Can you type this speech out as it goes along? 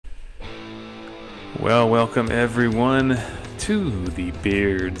Well, welcome everyone to the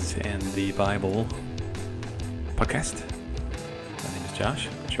Beards and the Bible podcast. My name is Josh,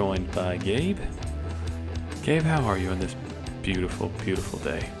 joined by Gabe. Gabe, how are you on this beautiful, beautiful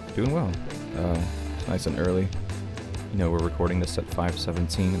day? Doing well. Nice and early. You know, we're recording this at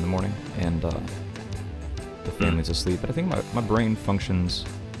 5:17 in the morning, and the family's asleep. But I think my brain functions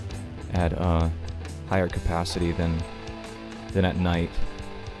at higher capacity than at night.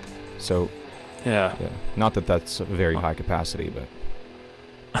 So, Yeah. Not that that's a very high capacity,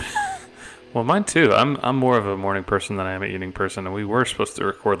 but Well, mine too. I'm more of a morning person than I am an evening person, and we were supposed to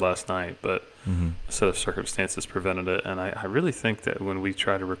record last night, but a set of circumstances prevented it. And I really think that when we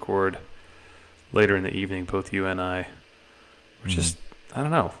try to record later in the evening, both you and I, we're just, I don't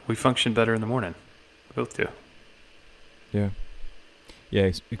know, we function better in the morning. We both do. Yeah.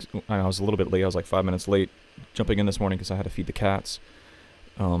 I was a little bit late. I was like 5 minutes late jumping in this morning because I had to feed the cats.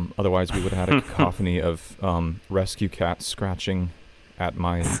 Otherwise, we would have had a cacophony of rescue cats scratching at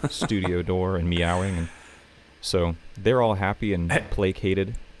my studio door and meowing. And so they're all happy and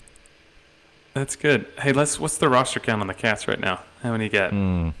placated. That's good. Hey, what's the roster count on the cats right now? How many you got?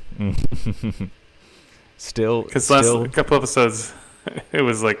 Because last couple episodes, it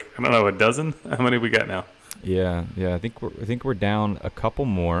was like, I don't know, a dozen? How many we got now? Yeah. I think we're down a couple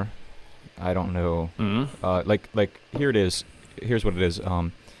more. I don't know. Like here it is. Here's what it is.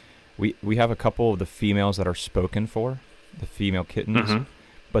 We have a couple of the females that are spoken for, the female kittens,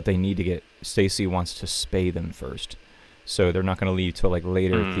 but they need to get. Stacy wants to spay them first, so they're not going to leave till like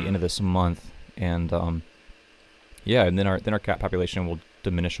later at the end of this month, and and then our cat population will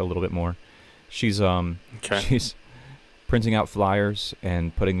diminish a little bit more. She's she's printing out flyers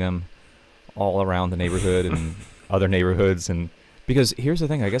and putting them all around the neighborhood and other neighborhoods, and because here's the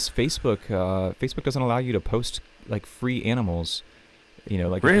thing, I guess Facebook doesn't allow you to post like free animals, you know,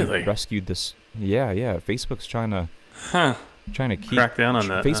 like really? If you rescued this. Yeah. Facebook's trying to keep crack down on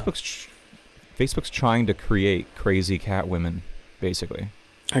that. Facebook's trying to create crazy cat women, basically.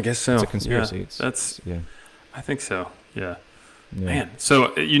 I guess so. It's a conspiracy. Yeah, I think so. Yeah. Man,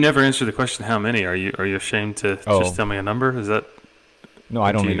 so you never answered the question. How many are you? Are you ashamed to just tell me a number? Is that? No,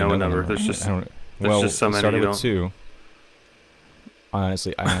 I don't even know a number. There's just so many. Started with 2. I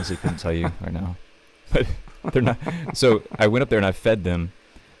honestly couldn't tell you right now, but they're not. So I went up there and I fed them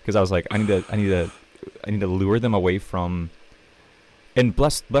because I was like, I need to lure them away from. And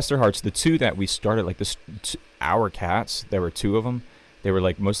bless their hearts, the 2 that we started, like our cats, there were 2 of them. They were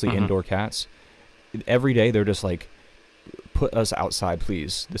like mostly indoor cats. Every day they're just like, put us outside,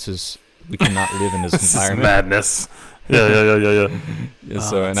 please. We cannot live in this environment. Madness. Yeah.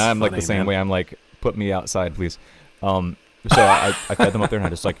 So, and I'm like the same way. I'm like, put me outside, please. So I fed them up there,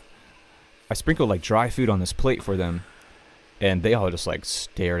 and I sprinkled like dry food on this plate for them, and they all just like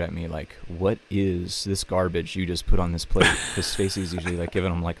stared at me like, what is this garbage you just put on this plate? Because Stacy's usually like giving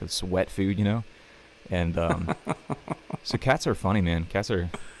them like this wet food, you know? And so cats are funny, man. Cats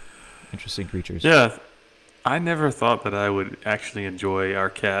are interesting creatures. Yeah. I never thought that I would actually enjoy our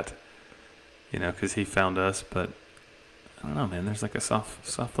cat, you know, because he found us, but I don't know, man. There's like a soft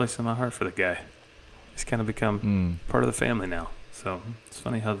place in my heart for the guy. He's kind of become part of the family now. So it's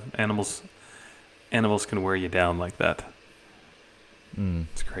funny how animals can wear you down like that.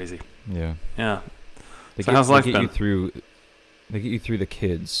 It's crazy. Yeah. How's life been? They get you through the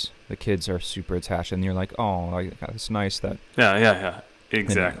kids. The kids are super attached, and you're like, oh, it's nice that. Yeah.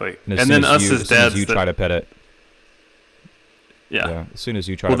 Exactly. And then us as dads, as you try to pet it. Yeah. As soon as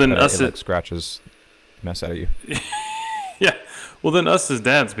you try to pet it, like scratches the mess out of you. Yeah. Well, then us as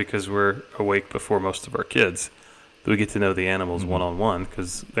dads, because we're awake before most of our kids, we get to know the animals one-on-one,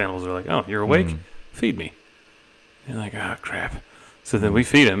 because the animals are like, oh, you're awake? Feed me. And you're like, oh, crap. So then we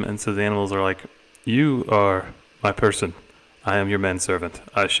feed them, and so the animals are like, you are my person. I am your manservant.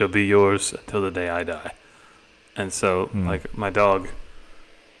 I shall be yours until the day I die. And so, like, my dog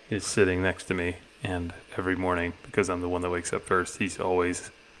is sitting next to me, and every morning, because I'm the one that wakes up first, he's always,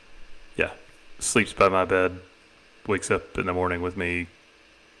 sleeps by my bed, wakes up in the morning with me,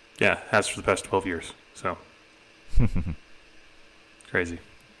 has for the past 12 years, so. Crazy.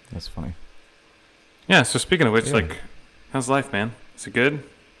 That's funny. Yeah, so speaking of which, like, how's life, man? Is it good?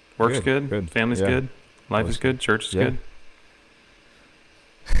 Work's good? Family's good? Life is good? Church is good?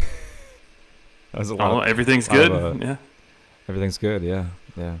 That was a lot. Everything's good? Yeah. Everything's good, yeah.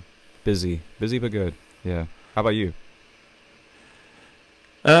 Busy but good. Yeah. How about you?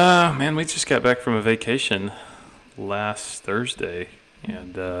 Man, we just got back from a vacation last Thursday,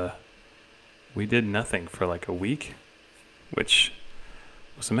 and we did nothing for like a week, which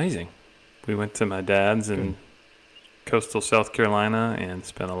was amazing. We went to my dad's in coastal South Carolina and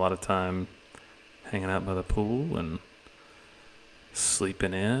spent a lot of time hanging out by the pool and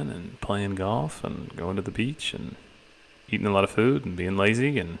sleeping in and playing golf and going to the beach and eating a lot of food and being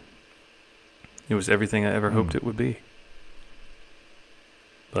lazy, and it was everything I ever hoped it would be.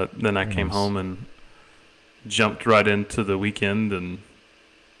 But then I came home and jumped right into the weekend and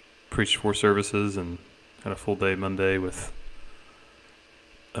preached 4 services and had a full day Monday with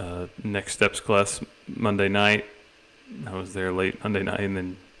Next Steps class Monday night. I was there late Monday night, and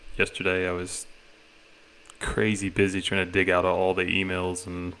then yesterday I was crazy busy trying to dig out all the emails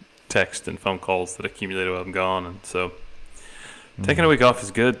and text and phone calls that accumulated while I'm gone. And so taking a week off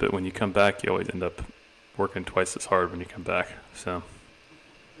is good, but when you come back, you always end up working twice as hard when you come back. So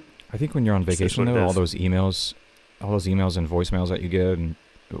I think when you're on vacation, though, all those emails and voicemails that you get and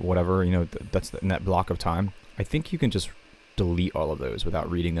whatever, that's in that block of time. I think you can just delete all of those without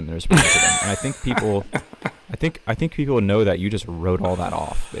reading them and responding to them. And I think people know that you just wrote all that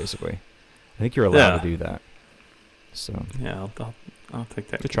off, basically. I think you're allowed to do that. So yeah, I'll take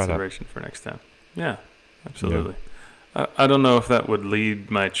that into consideration for next time. Yeah, absolutely. Yeah. I don't know if that would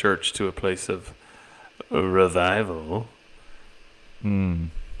lead my church to a place of revival.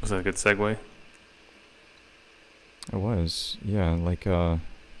 Was that a good segue? It was, yeah. Like on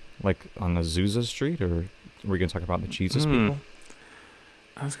Azusa Street, or were we going to talk about the Jesus people?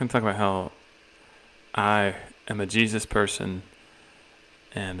 I was going to talk about how I am a Jesus person,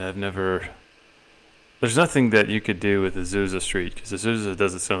 and there's nothing that you could do with Azusa Street, because Azusa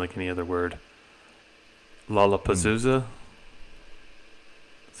doesn't sound like any other word. Lollapazusa?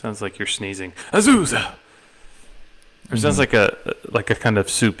 Sounds like you're sneezing. Azusa! Or sounds like a kind of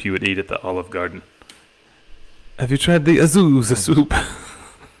soup you would eat at the Olive Garden. Have you tried the Azusa soup?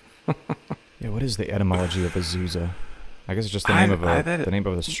 Yeah, what is the etymology of Azusa? I guess it's just the name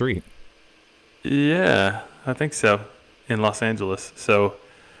of the street. Yeah, I think so. In Los Angeles. So,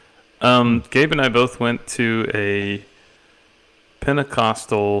 Gabe and I both went to a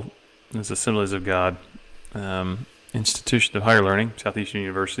Pentecostal, Assemblies of God, institution of higher learning, Southeastern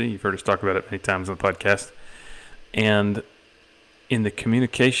University. You've heard us talk about it many times on the podcast. And in the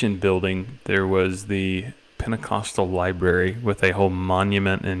communication building, there was the Pentecostal library with a whole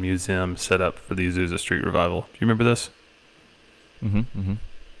monument and museum set up for the Azusa Street Revival. Do you remember this?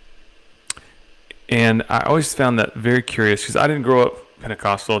 And I always found that very curious, because I didn't grow up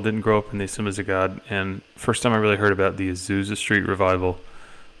Pentecostal, didn't grow up in the Assemblies of God, and first time I really heard about the Azusa Street Revival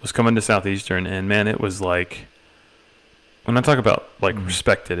was coming to Southeastern, and man, it was like, when I talk about like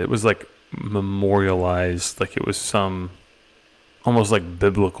respected, it was like memorialized, like it was some almost like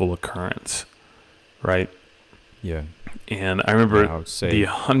biblical occurrence, right? Yeah. And I remember I would say the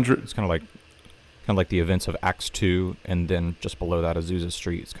 100. It's kind of like the events of Acts 2, and then just below that Azusa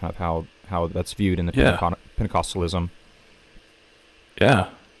Street. It's kind of how that's viewed in the Pentecostalism. Yeah.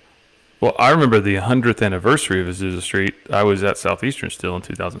 Well, I remember the 100th anniversary of Azusa Street. I was at Southeastern still in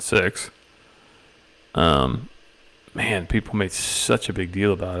 2006. Man, people made such a big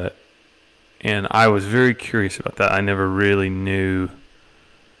deal about it. And I was very curious about that. I never really knew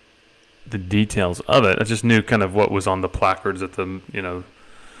the details of it. I just knew kind of what was on the placards at the,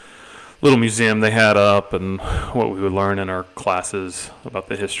 little museum they had up, and what we would learn in our classes about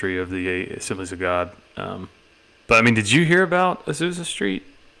the history of the Assemblies of God. But I mean, did you hear about Azusa Street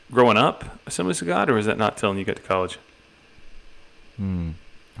growing up, Assemblies of God, or was that not till you got to college? I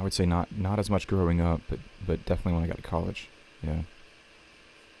would say not as much growing up, but definitely when I got to college. Yeah.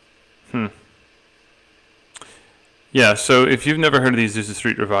 Yeah, so if you've never heard of the Azusa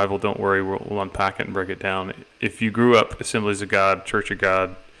Street Revival, don't worry, we'll unpack it and break it down. If you grew up Assemblies of God, Church of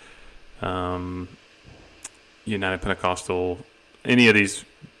God, United Pentecostal, any of these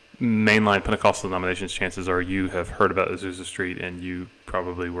mainline Pentecostal denominations, chances are you have heard about Azusa Street, and you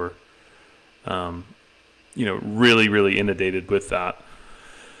probably were, really, really inundated with that.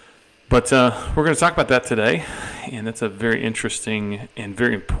 But we're going to talk about that today, and it's a very interesting and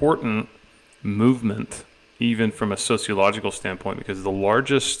very important movement, even from a sociological standpoint, because the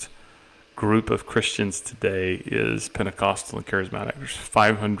largest group of Christians today is Pentecostal and Charismatic. There's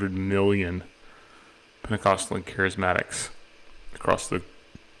 500 million Pentecostal and Charismatics across the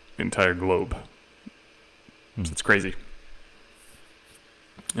entire globe. So it's crazy.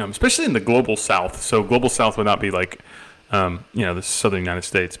 Especially in the global south. So global south would not be like, the southern United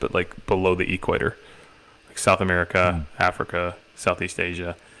States, but like below the equator. Like South America, Africa, Southeast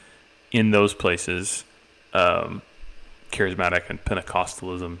Asia. In those places, Charismatic and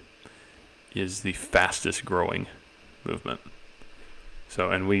Pentecostalism is the fastest growing movement.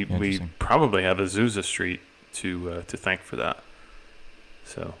 So, and we probably have Azusa Street to thank for that.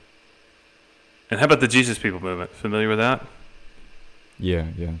 So, and how about the Jesus People movement? Familiar with that? Yeah,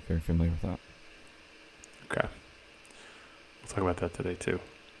 very familiar with that. Okay. We'll talk about that today, too.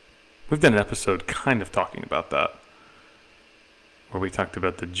 We've done an episode kind of talking about that, where we talked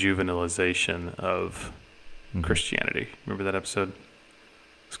about the juvenilization of Christianity. Remember that episode? It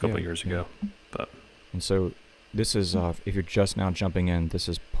was a couple of years ago. And so this is, if you're just now jumping in, this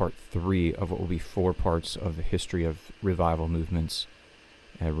is part 3 of what will be 4 parts of the history of revival movements.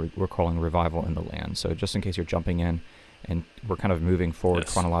 We're calling Revival in the Land. So just in case you're jumping in, and we're kind of moving forward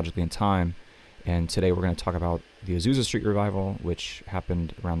chronologically in time. And today we're going to talk about the Azusa Street Revival, which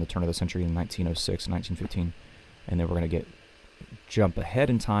happened around the turn of the century in 1906 and 1915. And then we're going to jump ahead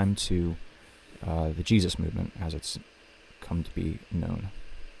in time to the Jesus movement as it's come to be known.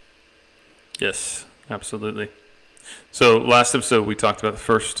 Yes, absolutely. So last episode we talked about the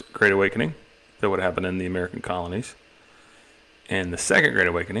first Great Awakening that would happen in the American colonies. And the second Great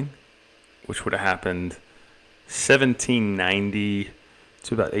Awakening, which would have happened 1790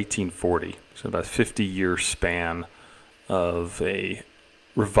 to about 1840. So about a 50-year span of a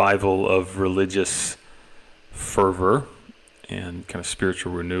revival of religious fervor and kind of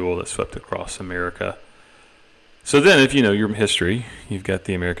spiritual renewal that swept across America. So then, if you know your history, you've got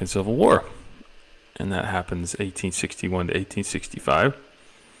the American Civil War. And that happens 1861 to 1865.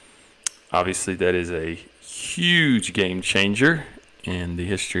 Obviously, that is a huge game changer in the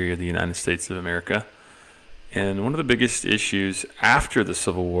history of the United States of America. And one of the biggest issues after the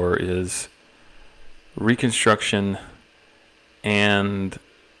Civil War is Reconstruction and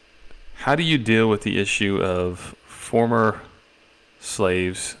how do you deal with the issue of former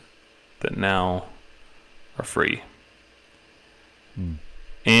slaves that now are free.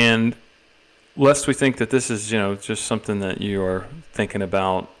 And lest we think that this is, just something that you are thinking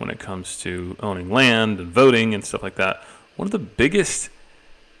about when it comes to owning land and voting and stuff like that, one of the biggest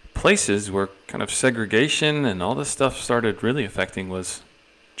places where kind of segregation and all this stuff started really affecting was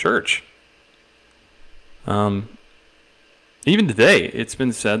church. Even today, it's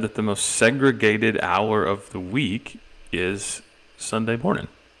been said that the most segregated hour of the week is Sunday morning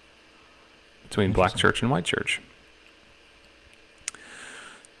between black church and white church.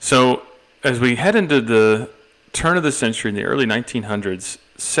 So as we head into the turn of the century in the early 1900s,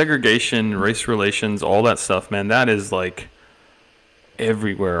 segregation, race relations, all that stuff, man, that is like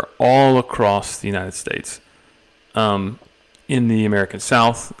everywhere, all across the United States. In the American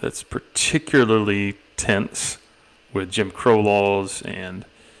South, that's particularly tense with Jim Crow laws and,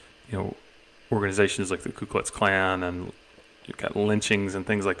 organizations like the Ku Klux Klan, and you've got lynchings and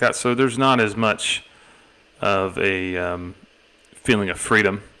things like that. So there's not as much of a feeling of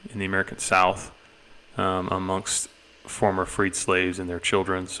freedom in the American South amongst former freed slaves and their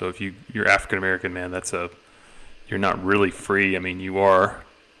children. So if you're African American, man, you're not really free. I mean, you are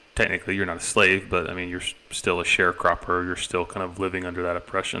technically, you're not a slave, but I mean, you're still a sharecropper. You're still kind of living under that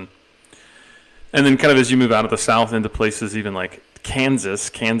oppression. And then kind of as you move out of the South into places even like Kansas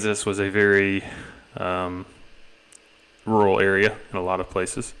was a very rural area in a lot of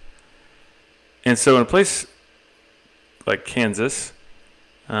places. And so in a place like Kansas,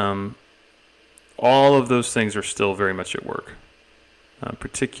 all of those things are still very much at work,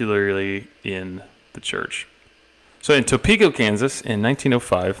 particularly in the church. So in Topeka, Kansas, in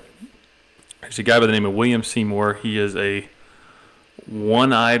 1905, there's a guy by the name of William Seymour. He is a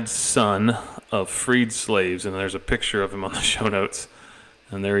one-eyed son of freed slaves, and there's a picture of him on the show notes.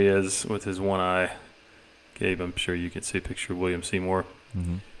 And there he is with his one eye. Gabe, I'm sure you can see a picture of William Seymour.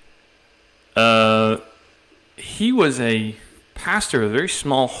 Mm-hmm. He was a pastor of a very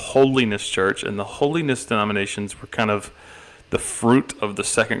small holiness church, and the holiness denominations were kind of the fruit of the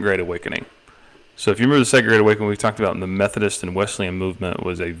Second Great Awakening. So if you remember the Second Great Awakening, we talked about in the Methodist and Wesleyan movement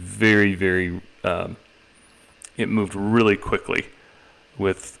was a very, very, it moved really quickly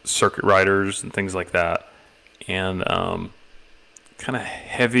with circuit riders and things like that, and kind of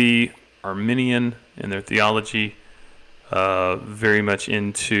heavy Arminian in their theology, very much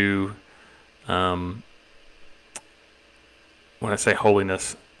into, when I say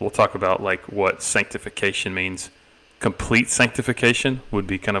holiness, we'll talk about like what sanctification means. Complete sanctification would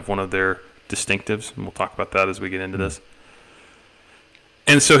be kind of one of their distinctives, and we'll talk about that as we get into this.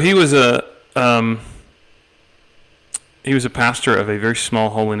 And so he was a pastor of a very small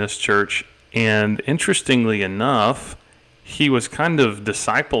holiness church, and interestingly enough, he was kind of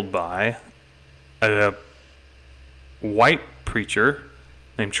discipled by a white preacher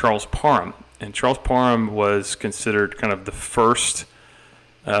named Charles Parham. And Charles Parham was considered kind of the first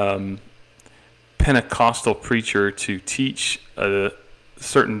Pentecostal preacher to teach a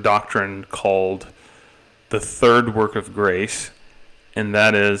certain doctrine called the third work of grace, and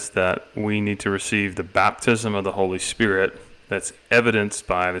that is that we need to receive the baptism of the Holy Spirit that's evidenced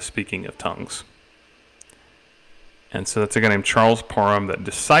by the speaking of tongues. And so that's a guy named Charles Parham that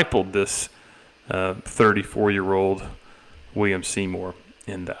discipled this 34-year-old William Seymour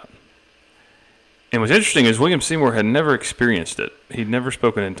in that. And what's interesting is William Seymour had never experienced it. He'd never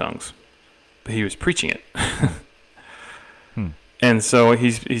spoken in tongues, but he was preaching it. And so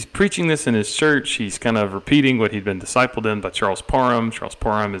he's preaching this in his church. He's kind of repeating what he'd been discipled in by Charles Parham. Charles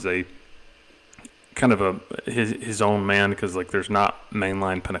Parham is a kind of his own man, because like there's not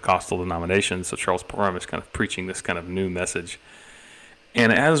mainline Pentecostal denominations. So Charles Parham is kind of preaching this kind of new message.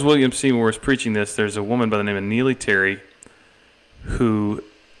 And as William Seymour is preaching this, there's a woman by the name of Neely Terry who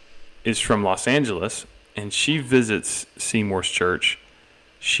is from Los Angeles, and she visits Seymour's church.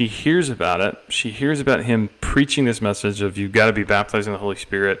 She hears about it. She hears about him preaching this message of you've got to be baptized in the Holy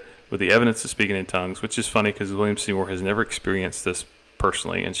Spirit with the evidence of speaking in tongues, which is funny because William Seymour has never experienced this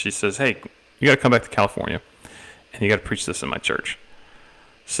personally. And she says, hey, you got to come back to California, and you got to preach this in my church.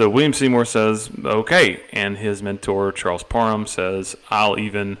 So William Seymour says, okay. And his mentor, Charles Parham, says, I'll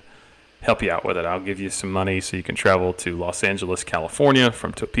even help you out with it. I'll give you some money so you can travel to Los Angeles, California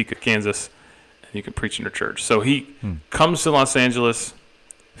from Topeka, Kansas, and you can preach in her church. So he comes to Los Angeles,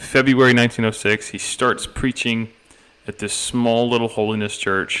 February 1906. He starts preaching at this small little holiness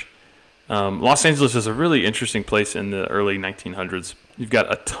church. Los Angeles is a really interesting place in the early 1900s. You've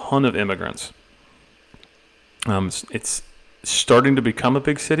got a ton of immigrants. It's starting to become a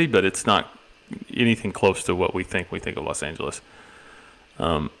big city, but it's not anything close to what we think of Los Angeles.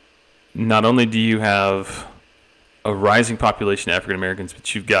 Not only do you have a rising population of African Americans,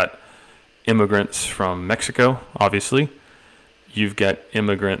 but you've got immigrants from Mexico, obviously. You've got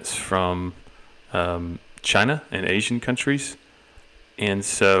immigrants from China and Asian countries. And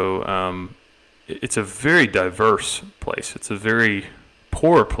so it's a very diverse place. It's a very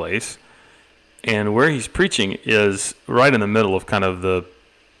poor place. And where he's preaching is right in the middle of kind of the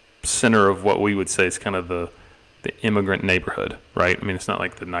center of what we would say is kind of the immigrant neighborhood, right? I mean, it's not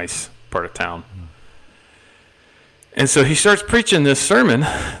like the nice part of town. And so he starts preaching this sermon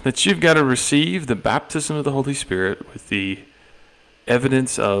that you've got to receive the baptism of the Holy Spirit with the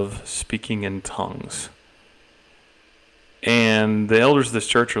evidence of speaking in tongues. And the elders of this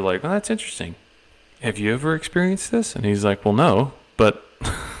church are like, well, that's interesting. Have you ever experienced this? And he's like, well, no, but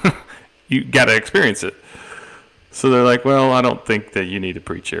you got to experience it. So they're like, well, I don't think that you need to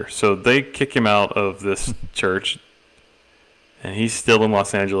preach here. So they kick him out of this church, and he's still in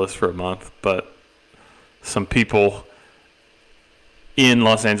Los Angeles for a month. But some people in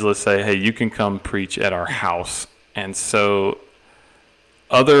Los Angeles say, hey, you can come preach at our house. And so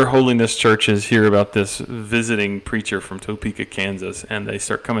other holiness churches hear about this visiting preacher from Topeka, Kansas, and they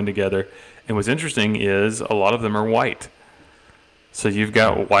start coming together. And what's interesting is a lot of them are white. So you've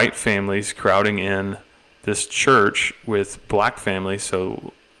got white families crowding in this church with black families.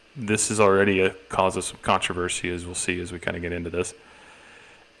 So this is already a cause of some controversy, as we'll see as we kind of get into this.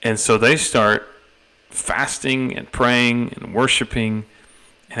 And so they start fasting and praying and worshiping.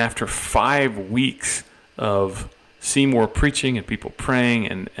 And after 5 weeks of Seymour preaching and people praying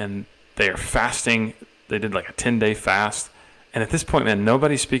and they are fasting, they did like a 10-day fast. And at this point, man,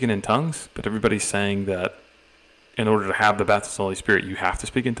 nobody's speaking in tongues, but everybody's saying that in order to have the baptism of the Holy Spirit, you have to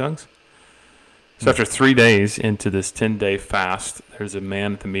speak in tongues. So after 3 days into this 10-day fast, there's a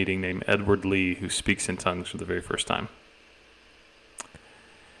man at the meeting named Edward Lee who speaks in tongues for the very first time.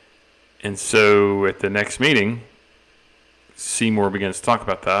 And so at the next meeting, Seymour begins to talk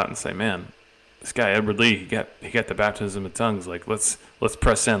about that and say, man, this guy Edward Lee, he got the baptism of tongues. Like, let's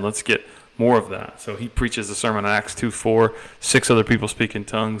press in. Let's get more of that. So he preaches the sermon on Acts 2:4. 6 other people speak in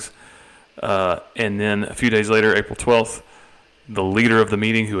tongues. And then a few days later, April 12th, the leader of the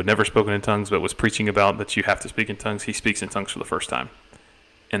meeting, who had never spoken in tongues but was preaching about that you have to speak in tongues, he speaks in tongues for the first time.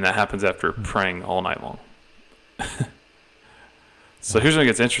 And that happens after praying all night long. So here's when it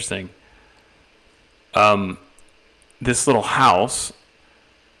gets interesting. This little house,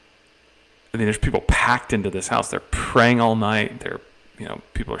 I mean, there's people packed into this house. They're praying all night.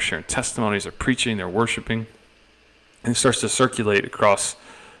 People are sharing testimonies. They're preaching. They're worshiping. And it starts to circulate across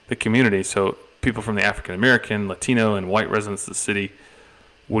the community. So people from the African American, Latino, and white residents of the city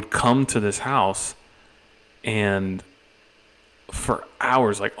would come to this house, and for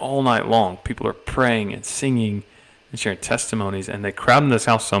hours, like all night long, people are praying and singing and sharing testimonies, and they crowd in this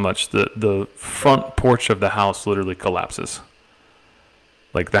house so much that the front porch of the house literally collapses.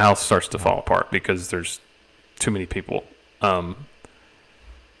 Like, the house starts to fall apart because there's too many people.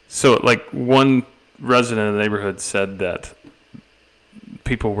 So, like, one resident of the neighborhood said that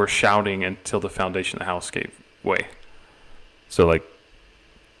people were shouting until the foundation of the house gave way. So, like,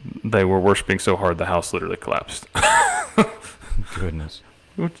 they were worshiping so hard the house literally collapsed. Goodness.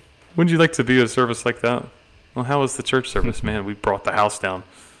 Wouldn't you like to be at a service like that? Well, how was the church service? Man, we brought the house down.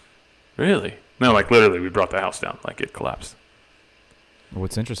 Really? No, like literally, we brought the house down. Like it collapsed.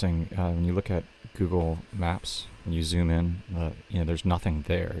 What's interesting, when you look at Google Maps, when you zoom in, there's nothing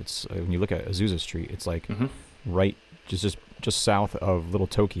there. It's when you look at Azusa Street, it's like right just south of Little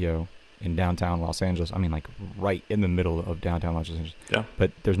Tokyo in downtown Los Angeles. I mean, like right in the middle of downtown Los Angeles. Yeah.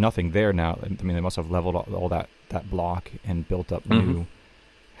 But there's nothing there now. I mean, they must have leveled all that block and built up new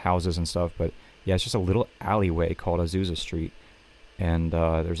houses and stuff. But yeah, it's just a little alleyway called Azusa Street, and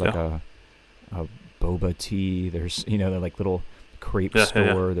there's like a boba tea. There's like little crepe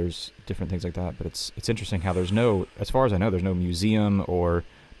store. Yeah. There's different things like that. But it's interesting how there's no, as far as I know, there's no museum or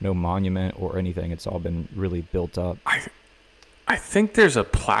no monument or anything. It's all been really built up. I think there's a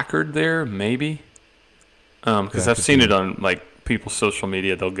placard there, maybe, because I've seen it on like people's social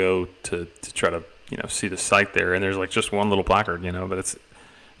media. They'll go to try to see the site there, and there's like just one little placard, but it's.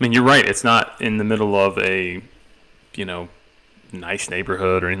 I mean, you're right. It's not in the middle of a, nice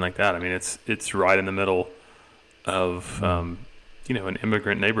neighborhood or anything like that. I mean, it's right in the middle of, an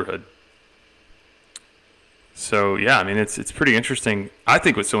immigrant neighborhood. So yeah, I mean, it's pretty interesting. I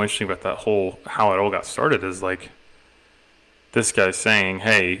think what's so interesting about how it all got started is like, this guy's saying,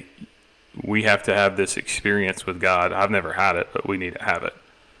 hey, we have to have this experience with God. I've never had it, but we need to have it.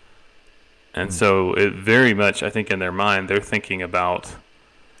 And so it very much, I think in their mind, they're thinking about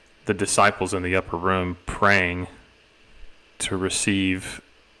the disciples in the upper room praying to receive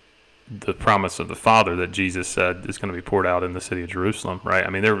the promise of the Father that Jesus said is going to be poured out in the city of Jerusalem, right? I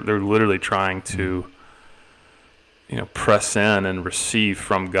mean, they're literally trying to, press in and receive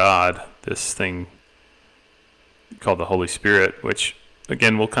from God this thing called the Holy Spirit, which,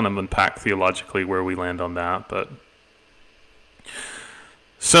 again, we'll kind of unpack theologically where we land on that. But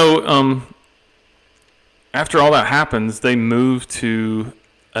so after all that happens, they move to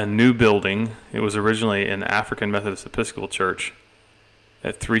a new building. It was originally an African Methodist Episcopal Church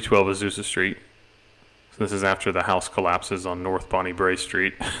at 312 Azusa Street. So this is after the house collapses on North Bonnie Bray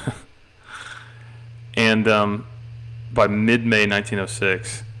Street. And by mid-May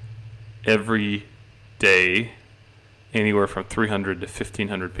 1906, every day, anywhere from 300 to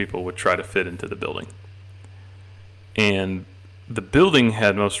 1,500 people would try to fit into the building. And the building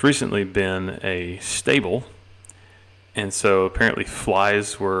had most recently been a stable, and so apparently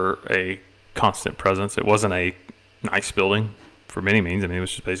flies were a constant presence. It wasn't a nice building for many means. I mean, it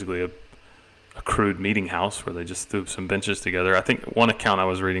was just basically a crude meeting house where they just threw some benches together. I think one account I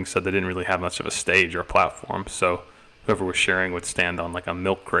was reading said they didn't really have much of a stage or a platform, so whoever was sharing would stand on like a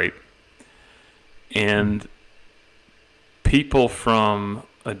milk crate. And people from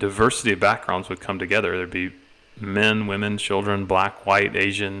a diversity of backgrounds would come together. There'd be men, women, children, black, white,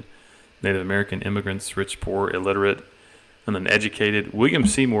 Asian, Native American immigrants, rich, poor, illiterate, and then educated. William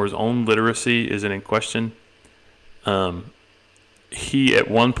Seymour's own literacy isn't in question. He, at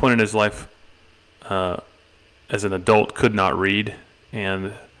one point in his life, as an adult, could not read.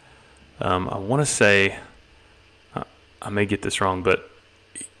 And I want to say, I may get this wrong, but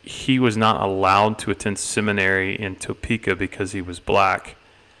he was not allowed to attend seminary in Topeka because he was black.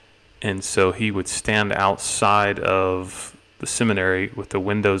 And so he would stand outside of the seminary with the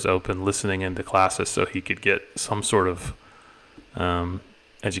windows open, listening into classes so he could get some sort of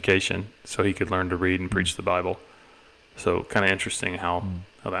education, so he could learn to read and preach the Bible. So kind of interesting how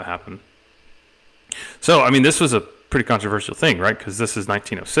that happened. So, I mean, this was a pretty controversial thing, right? Because this is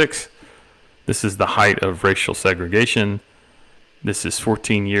 1906. This is the height of racial segregation. This is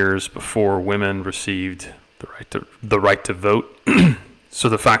 14 years before women received the right to vote. So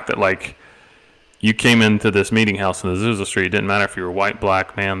the fact that, like, you came into this meeting house in Azusa Street, it didn't matter if you were white,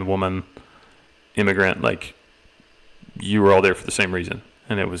 black, man, woman, immigrant, like, you were all there for the same reason.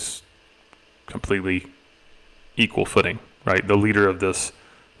 And it was completely equal footing, right? The leader of this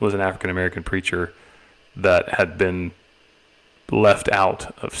was an African-American preacher that had been left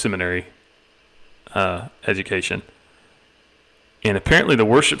out of seminary education. And apparently the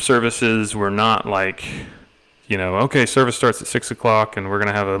worship services were not like, okay, service starts at 6 o'clock and we're going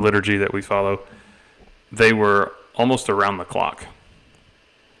to have a liturgy that we follow. They were almost around the clock.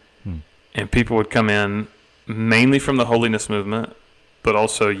 And people would come in mainly from the holiness movement, but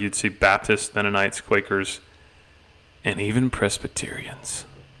also you'd see Baptists, Mennonites, Quakers, and even Presbyterians.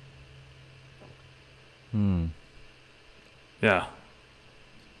 Yeah.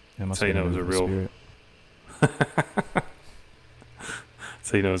 So it was a real...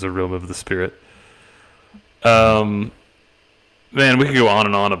 So it was a real move of the Spirit. Man, we could go on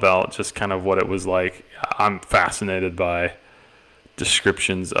and on about just kind of what it was like. I'm fascinated by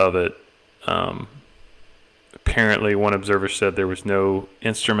descriptions of it. apparently one observer said there was no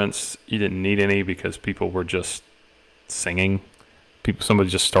instruments. You didn't need any because people were just singing. Somebody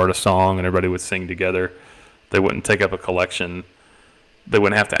just start a song and everybody would sing together. They wouldn't take up a collection. They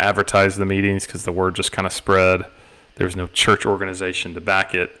wouldn't have to advertise the meetings because the word just kind of spread. There was no church organization to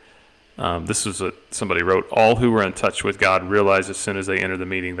back it. This was what somebody wrote. All who were in touch with God realized as soon as they entered the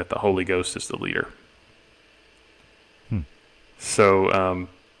meeting that the Holy Ghost is the leader. So,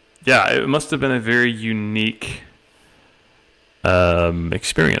 yeah, it must have been a very unique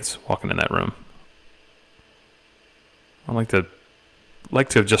experience walking in that room. I like to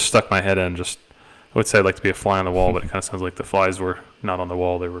have just stuck my head in. I would say I'd like to be a fly on the wall, but it kind of sounds like the flies were not on the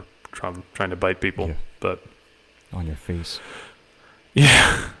wall. They were trying to bite people. Yeah. But on your face.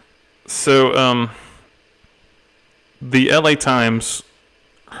 Yeah. So, the LA Times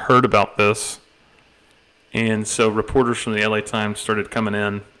heard about this, and so reporters from the LA Times started coming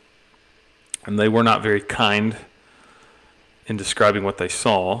in, and they were not very kind in describing what they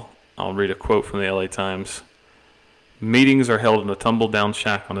saw. I'll read a quote from the LA Times. Meetings are held in a tumble-down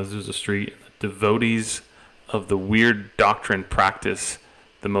shack on Azusa Street. Devotees of the weird doctrine practice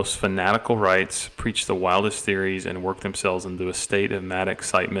the most fanatical rites, preach the wildest theories, and work themselves into a state of mad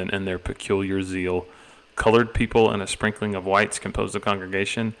excitement in their peculiar zeal. Colored people and a sprinkling of whites compose the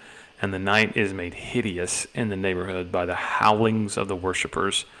congregation, and the night is made hideous in the neighborhood by the howlings of the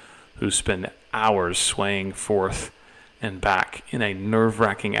worshipers, who spend hours swaying forth and back in a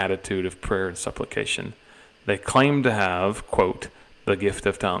nerve-wracking attitude of prayer and supplication. They claim to have, quote, the gift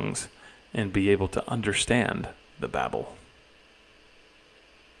of tongues, and be able to understand the babble.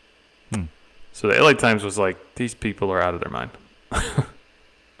 So the LA Times was like, these people are out of their mind.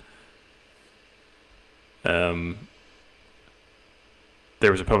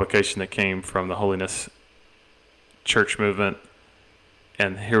 There was a publication that came from the Holiness Church Movement,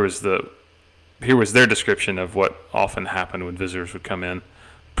 and here was their description of what often happened when visitors would come in.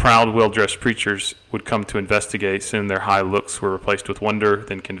 Proud, well-dressed preachers would come to investigate. Soon their high looks were replaced with wonder.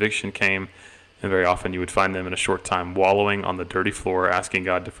 Then conviction came, and very often you would find them in a short time wallowing on the dirty floor, asking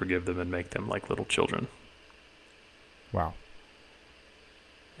God to forgive them and make them like little children. Wow.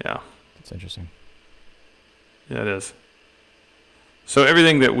 Yeah. That's interesting. Yeah, it is. So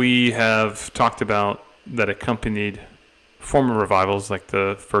everything that we have talked about that accompanied former revivals, like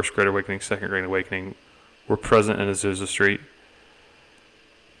the First Great Awakening, Second Great Awakening, were present in Azusa Street.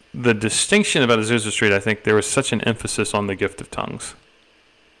 The distinction about Azusa Street, I think there was such an emphasis on the gift of tongues.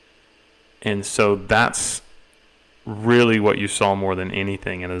 And so that's really what you saw more than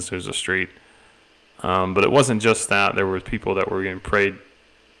anything in Azusa Street. But it wasn't just that. There were people that were getting prayed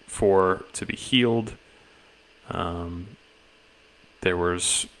for to be healed. There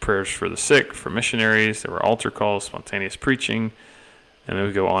was prayers for the sick, for missionaries. There were altar calls, spontaneous preaching. And it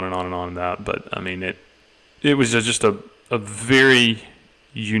would go on and on and on that. But, I mean, it was just a very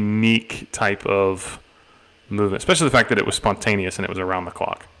unique type of movement, especially the fact that it was spontaneous and it was around the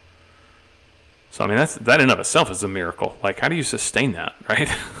clock. So, I mean, that in of itself is a miracle. Like, how do you sustain that, right?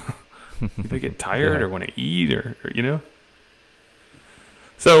 They get tired or want to eat or, you know?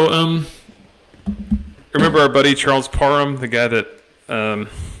 So, remember our buddy Charles Parham, the guy that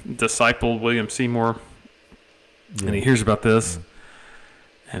discipled William Seymour? Yeah. And he hears about this,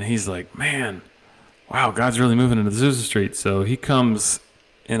 and he's like, man, wow, God's really moving into Azusa Street. So he comes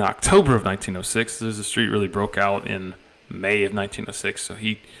in October of 1906. Azusa Street really broke out in May of 1906. So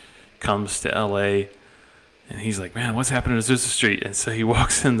he comes to LA, and he's like, man, what's happening to Azusa Street? And so he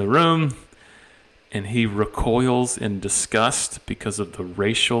walks in the room, and he recoils in disgust because of the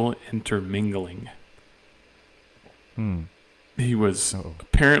racial intermingling. He was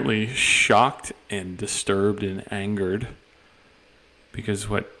apparently shocked and disturbed and angered because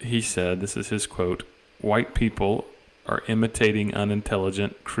what he said, this is his quote, white people are imitating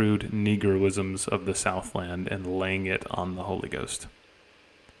unintelligent, crude Negroisms of the Southland and laying it on the Holy Ghost.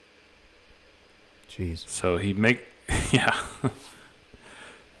 Jeez. So he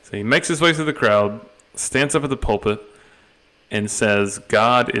So he makes his way through the crowd, stands up at the pulpit, and says,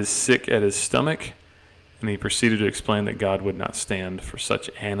 God is sick at his stomach, and he proceeded to explain that God would not stand for such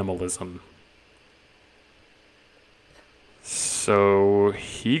animalism. So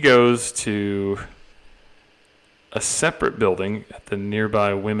he goes to a separate building at the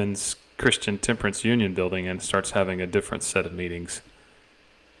nearby Women's Christian Temperance Union building and starts having a different set of meetings.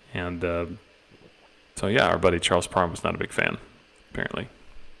 And so, yeah, our buddy Charles Parham was not a big fan, apparently.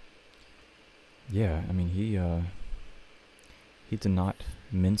 Yeah, I mean, he did not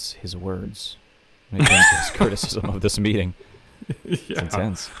mince his words when it came to his criticism of this meeting. It's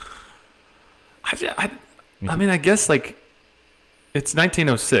intense. I mean, I guess, like, it's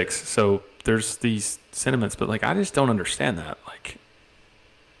 1906, so there's these sentiments, but like I just don't understand that. Like,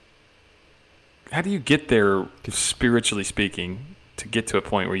 how do you get there, spiritually speaking, to get to a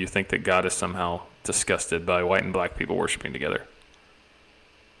point where you think that God is somehow disgusted by white and black people worshiping together?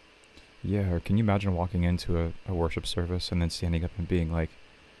 Yeah, or can you imagine walking into a worship service and then standing up and being like,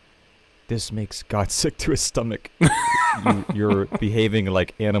 this makes God sick to his stomach. You're behaving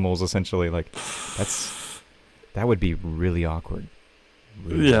like animals, essentially. Like, that would be really awkward.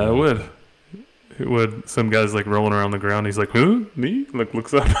 Really yeah, awkward. it would. It would. Some guy's like rolling around the ground. He's like, who? Me? Like,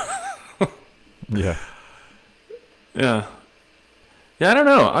 looks up. Yeah. Yeah. Yeah, I don't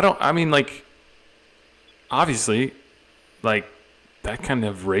know. I mean, like, obviously, like, that kind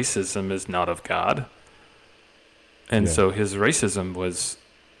of racism is not of God. And so his racism was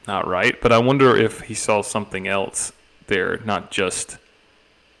not right. But I wonder if he saw something else there, not just...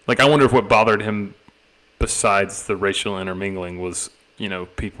 Like, I wonder if what bothered him besides the racial intermingling was, you know,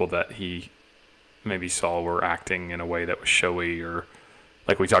 people that he maybe saw were acting in a way that was showy, or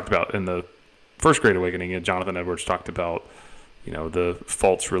like we talked about in the First Great Awakening, Jonathan Edwards talked about, you know, the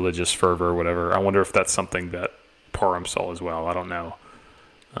false religious fervor or whatever. I wonder if that's something that Parham saw as well. I don't know.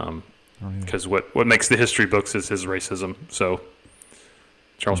 Because what makes the history books is his racism. So,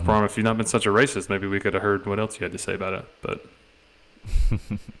 Charles Parham, if you'd not been such a racist, maybe we could have heard what else you had to say about it. But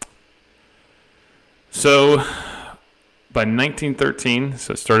so, by 1913,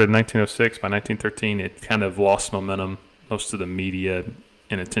 so it started in 1906. By 1913, it kind of lost momentum. Most of the media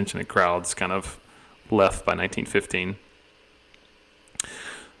and attention and crowds kind of left by 1915.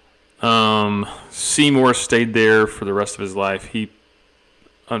 Seymour stayed there for the rest of his life. He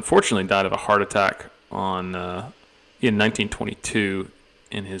unfortunately died of a heart attack in 1922,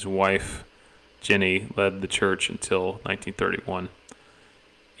 and his wife, Jenny, led the church until 1931.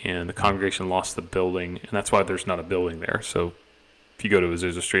 And the congregation lost the building, and that's why there's not a building there. So if you go to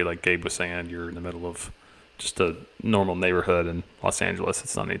Azusa Street, like Gabe was saying, you're in the middle of just a normal neighborhood in Los Angeles.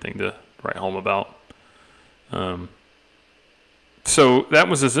 It's not anything to write home about. So that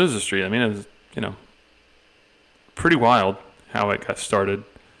was Azusa Street. I mean, it was, you know, pretty wild how it got started.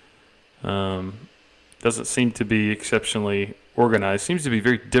 Doesn't seem to be exceptionally organized. Seems to be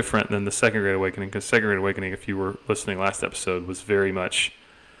very different than the Second Great Awakening, because Second Great Awakening, if you were listening last episode, was very much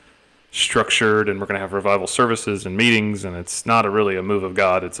structured, and we're going to have revival services and meetings, and it's not really a move of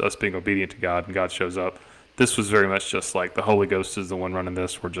God. It's us being obedient to God, and God shows up. This was very much just like the Holy Ghost is the one running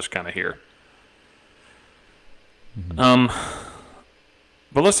this. We're just kind of here.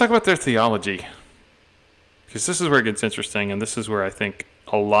 But let's talk about their theology, because this is where it gets interesting, and this is where I think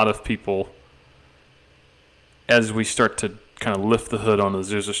a lot of people, as we start to kind of lift the hood on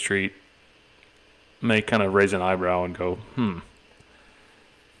Azusa Street, may kind of raise an eyebrow and go,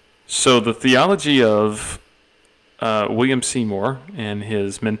 So the theology of William Seymour and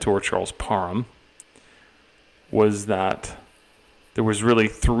his mentor Charles Parham was that there was really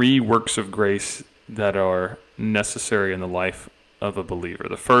three works of grace that are necessary in the life of a believer.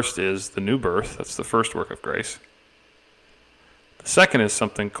 The first is the new birth. That's the first work of grace. The second is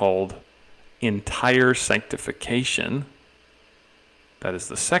something called entire sanctification. That is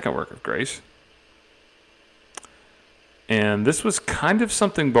the second work of grace. And this was kind of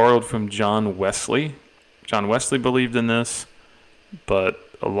something borrowed from John Wesley. John Wesley believed in this, but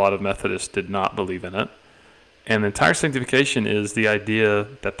a lot of Methodists did not believe in it. And entire sanctification is the idea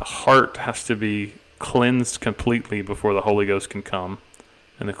that the heart has to be cleansed completely before the Holy Ghost can come.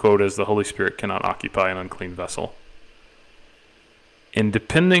 And the quote is, the Holy Spirit cannot occupy an unclean vessel. And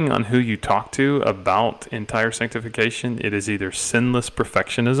depending on who you talk to about entire sanctification, it is either sinless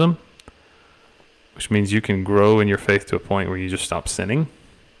perfectionism, which means you can grow in your faith to a point where you just stop sinning.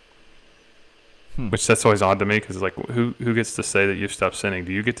 Which that's always odd to me, because like, who gets to say that you've stopped sinning?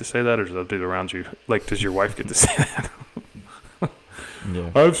 Do you get to say that, or does other people around you? Like, does your wife get to say that?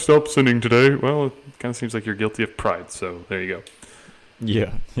 Yeah. I've stopped sinning today. Well, it kind of seems like you're guilty of pride, so there you go.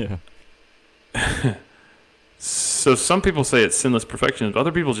 Yeah. So some people say it's sinless perfectionism.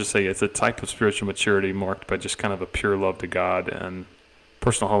 Other people just say it's a type of spiritual maturity marked by just kind of a pure love to God and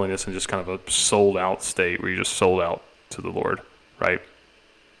personal holiness, and just kind of a sold out state where you're just sold out to the Lord, right?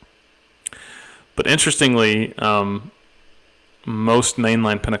 But interestingly, most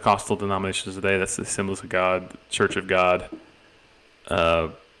mainline Pentecostal denominations today, that's the Assemblies of God, Church of God,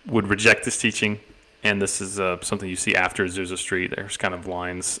 would reject this teaching. And this is something you see after Azusa Street. There's kind of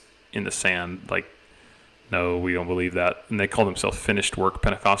lines in the sand like, no, we don't believe that. And they call themselves finished work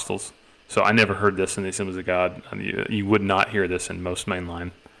Pentecostals. So I never heard this in the Assemblies of God. You would not hear this in most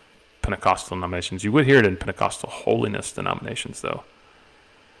mainline Pentecostal denominations. You would hear it in Pentecostal holiness denominations, though.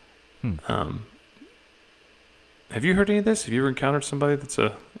 Have you heard any of this? Have you ever encountered somebody that's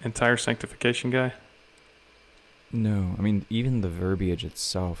a entire sanctification guy? No, I mean, even the verbiage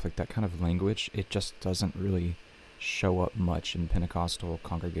itself, like that kind of language, it just doesn't really show up much in Pentecostal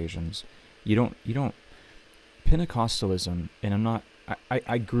congregations. You don't, Pentecostalism, and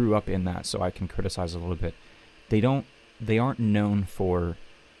I grew up in that, so I can criticize a little bit. They aren't known for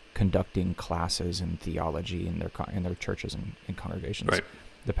conducting classes in theology in their churches and congregations. Right.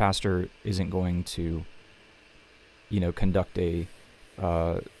 The pastor isn't going to, conduct a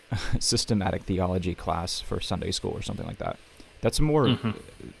systematic theology class for Sunday school or something like that. That's more,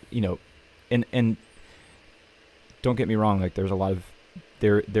 and don't get me wrong, like there's a lot of,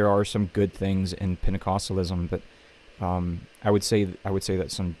 there are some good things in Pentecostalism, but I would say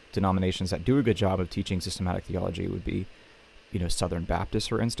that some denominations that do a good job of teaching systematic theology would be, Southern Baptists,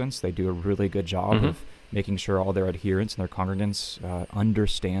 for instance. They do a really good job of making sure all their adherents and their congregants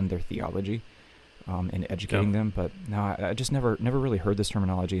understand their theology and educating them. But no, I just never really heard this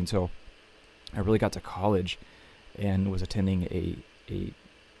terminology until I really got to college and was attending a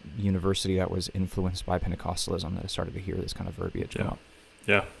university that was influenced by Pentecostalism, that I started to hear this kind of verbiage come up.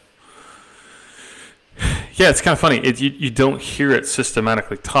 Yeah. Yeah, it's kind of funny. You don't hear it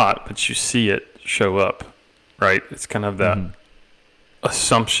systematically taught, but you see it show up, right? It's kind of that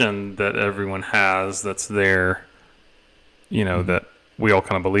assumption that everyone has that's there, that we all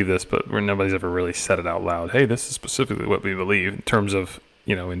kind of believe this, but nobody's ever really said it out loud. Hey, this is specifically what we believe in terms of,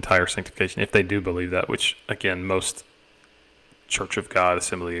 entire sanctification. If they do believe that, which, again, most Church of God,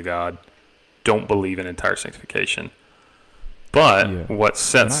 Assembly of God don't believe in entire sanctification. But what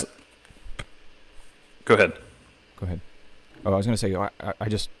sets... Go ahead. Oh, I was going to say,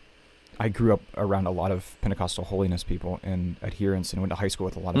 I grew up around a lot of Pentecostal holiness people and adherents, and went to high school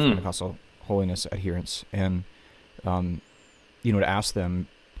with a lot of Pentecostal holiness adherents. And, to ask them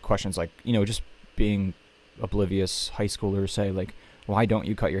questions like, just being oblivious high schoolers say, like, why don't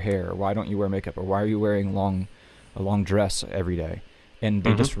you cut your hair? Or why don't you wear makeup? Or why are you wearing a long dress every day? And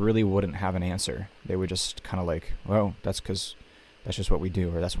they just really wouldn't have an answer. They would just kind of like, well, that's because that's just what we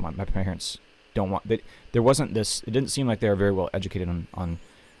do, or that's what my parents don't want. There wasn't this, it didn't seem like they were very well educated on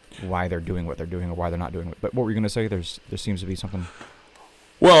why they're doing what they're doing or why they're not doing it. But what were you going to say? There seems to be something.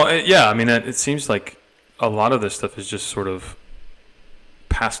 Well, it seems like a lot of this stuff is just sort of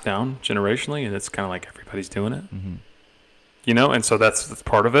passed down generationally, and it's kind of like everybody's doing it, and so that's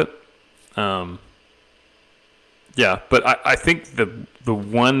part of it. But I think the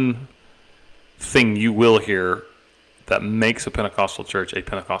one thing you will hear that makes a Pentecostal church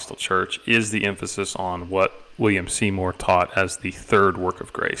is the emphasis on what William Seymour taught as the third work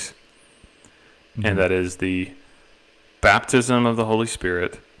of grace. And that is the baptism of the Holy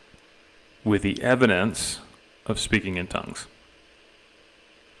Spirit with the evidence of speaking in tongues.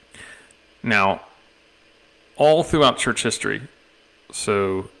 Now, all throughout church history,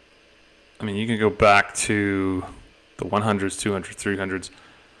 so, you can go back to the 100s, 200s, 300s,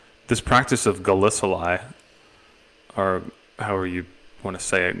 this practice of glossolalia, or however you want to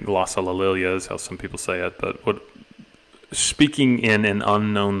say it, glossolalia is how some people say it, but speaking in an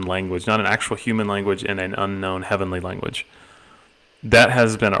unknown language, not an actual human language, in an unknown heavenly language. That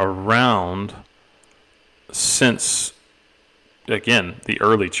has been around since, again, the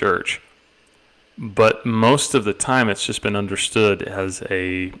early church. But most of the time it's just been understood as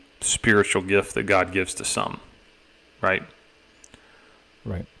a spiritual gift that God gives to some, right?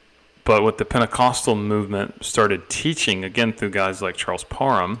 Right. But what the Pentecostal movement started teaching, again through guys like Charles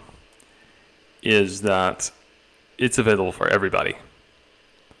Parham, is that it's available for everybody.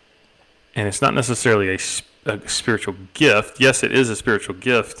 And it's not necessarily a spiritual gift. Yes, it is a spiritual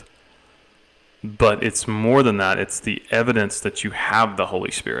gift, but it's more than that. It's the evidence that you have the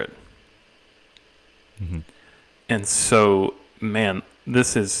Holy Spirit. And so, man,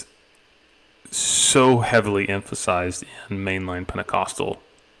 this is so heavily emphasized in mainline Pentecostal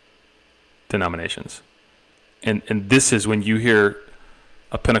denominations. And this is when you hear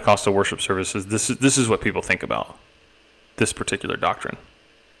a Pentecostal worship services, this is what people think about, this particular doctrine.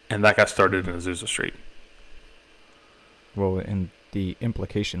 And that got started in Azusa Street. Well, and the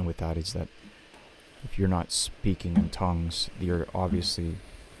implication with that is that if you're not speaking in tongues, you're obviously,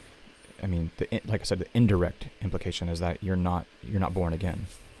 like I said, the indirect implication is that you're not born again.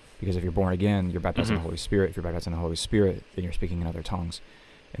 Because if you're born again, you're baptized in the Holy Spirit. If you're baptized in the Holy Spirit, then you're speaking in other tongues.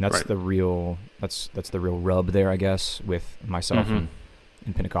 And that's the real that's the real rub there, I guess, with myself and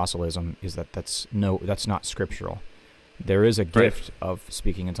Pentecostalism, is that that's not scriptural. There is a gift of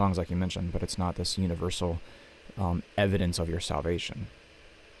speaking in tongues, like you mentioned, but it's not this universal evidence of your salvation.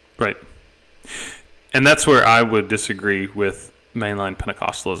 Right. And that's where I would disagree with mainline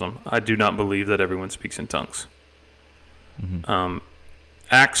Pentecostalism. I do not believe that everyone speaks in tongues. Mm-hmm.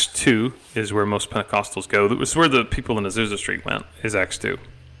 Acts 2 is where most Pentecostals go. It was where the people in Azusa Street went, is Acts 2.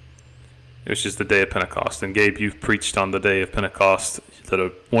 It was just the day of Pentecost. And Gabe, you've preached on the day of Pentecost. You did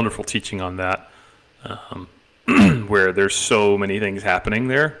a wonderful teaching on that, where there's so many things happening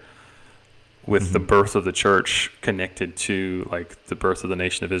there with the birth of the church connected to like the birth of the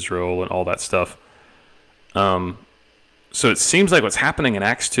nation of Israel and all that stuff. So it seems like what's happening in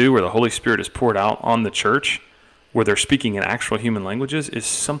Acts 2, where the Holy Spirit is poured out on the church, where they're speaking in actual human languages, is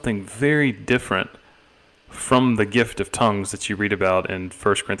something very different from the gift of tongues that you read about in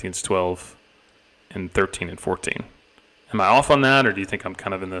 1 Corinthians 12 and 13 and 14. Am I off on that, or do you think I'm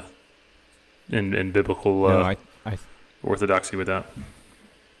kind of in biblical No, I orthodoxy with that?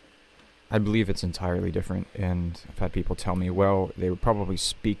 I believe it's entirely different, and I've had people tell me, well, they were probably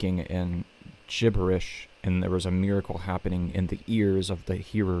speaking in gibberish, and there was a miracle happening in the ears of the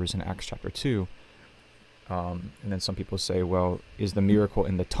hearers in Acts chapter 2. And then some people say, well, is the miracle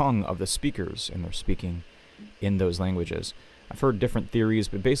in the tongue of the speakers, and they're speaking in those languages? I've heard different theories,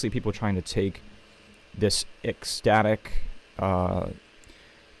 but basically people trying to take this ecstatic, I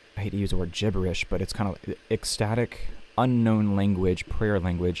hate to use the word gibberish, but it's kind of ecstatic, unknown language, prayer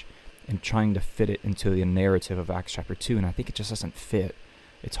language, and trying to fit it into the narrative of Acts chapter 2, and I think it just doesn't fit.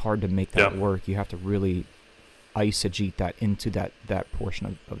 It's hard to make that work. You have to really eisegete that into that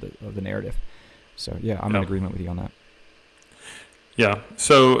portion of the narrative. So, yeah, I'm in agreement with you on that. Yeah.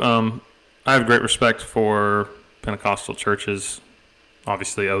 So I have great respect for Pentecostal churches.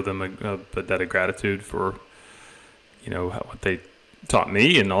 Obviously owe them a debt of gratitude for, what they taught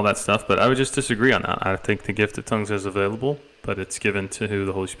me and all that stuff. But I would just disagree on that. I think the gift of tongues is available, but it's given to who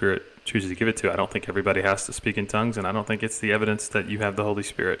the Holy Spirit chooses to give it to. I don't think everybody has to speak in tongues, and I don't think it's the evidence that you have the Holy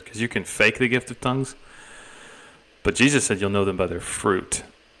Spirit, because you can fake the gift of tongues. But Jesus said you'll know them by their fruit.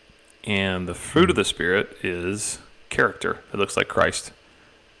 And the fruit of the Spirit is character. It looks like Christ.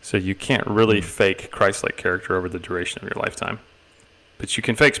 So you can't really fake Christ-like character over the duration of your lifetime. But you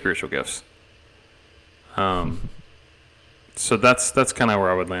can fake spiritual gifts. So that's kind of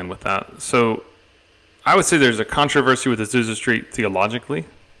where I would land with that. So I would say there's a controversy with Azusa Street theologically.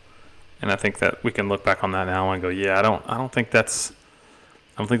 And I think that we can look back on that now and go, yeah, I don't think that's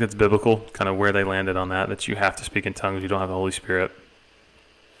biblical, kind of where they landed on that you have to speak in tongues, you don't have the Holy Spirit.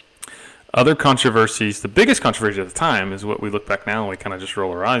 Other controversies, the biggest controversy at the time is what we look back now and we kind of just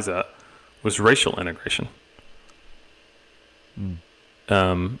roll our eyes at, was racial integration.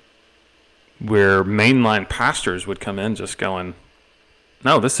 Where mainline pastors would come in just going,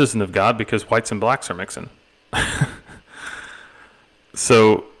 no, this isn't of God because whites and blacks are mixing.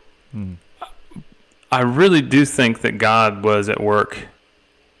 So I really do think that God was at work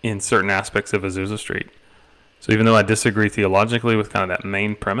in certain aspects of Azusa Street. So even though I disagree theologically with kind of that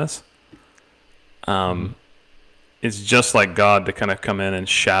main premise, it's just like God to kind of come in and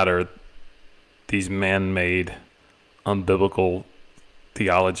shatter these man-made, unbiblical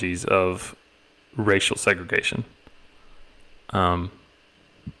theologies of racial segregation. So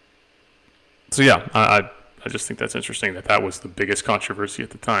yeah, I just think that's interesting that was the biggest controversy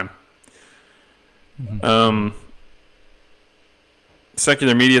at the time.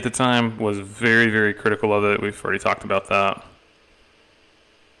 Secular media at the time was very, very critical of it. We've already talked about that.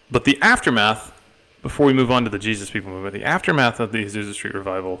 But the aftermath, before we move on to the Jesus People movement, the aftermath of the Azusa Street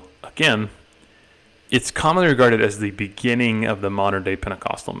Revival, again, it's commonly regarded as the beginning of the modern-day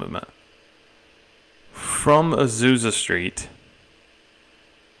Pentecostal movement. From Azusa Street,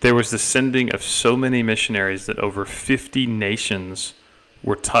 there was the sending of so many missionaries that over 50 nations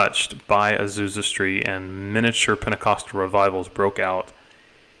were touched by Azusa Street, and miniature Pentecostal revivals broke out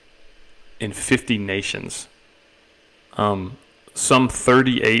in 50 nations. Some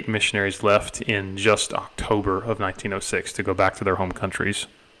 38 missionaries left in just October of 1906 to go back to their home countries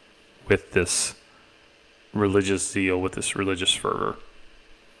with this religious zeal, with this religious fervor.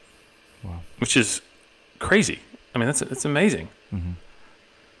 Wow. Which is crazy. I mean, it's amazing.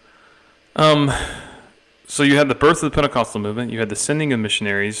 So you had the birth of the Pentecostal movement, you had the sending of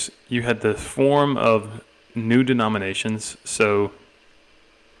missionaries, you had the form of new denominations. So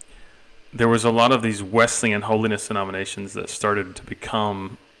there was a lot of these Wesleyan holiness denominations that started to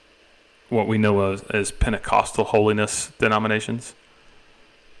become what we know as Pentecostal holiness denominations.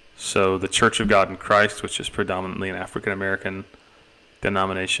 So the Church of God in Christ, which is predominantly an African-American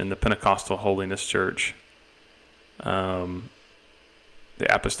denomination, the Pentecostal Holiness Church, the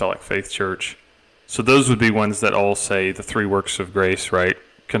Apostolic Faith Church. So those would be ones that all say the three works of grace, right?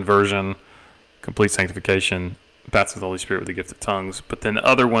 Conversion, complete sanctification, baptism of the Holy Spirit with the gift of tongues. But then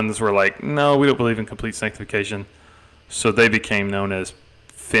other ones were like, no, we don't believe in complete sanctification. So they became known as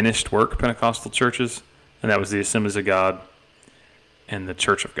finished work Pentecostal churches. and that was the Assemblies of God and the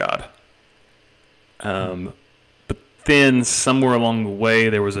Church of God. But then somewhere along the way,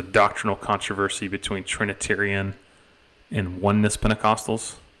 there was a doctrinal controversy between Trinitarian and Oneness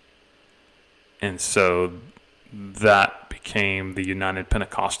Pentecostals. And so that became the United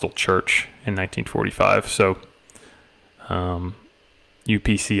Pentecostal Church in 1945. So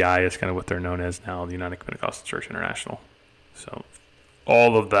UPCI is kind of what they're known as now, the United Pentecostal Church International. So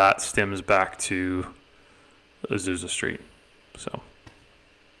all of that stems back to Azusa Street. So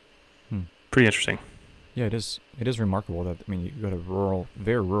pretty interesting. Yeah, it is. It is remarkable that, I mean, you go to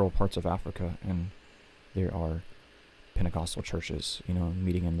very rural parts of Africa, and there are Pentecostal churches,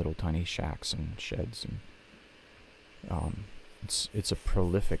 meeting in little tiny shacks and sheds, and it's a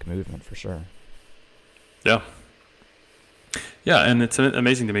prolific movement for sure. Yeah. Yeah, and it's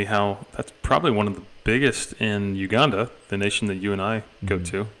amazing to me how that's probably one of the biggest in Uganda, the nation that you and I go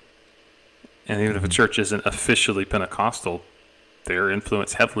to. And even if a church isn't officially Pentecostal, they're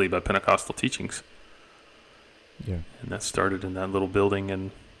influenced heavily by Pentecostal teachings. Yeah. And that started in that little building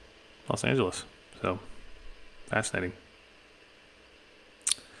in Los Angeles. So, fascinating.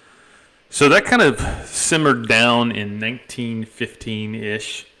 So that kind of simmered down in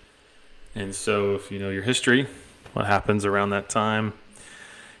 1915-ish. And so if you know your history, what happens around that time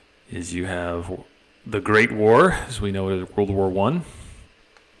is you have the Great War, as we know it as World War I.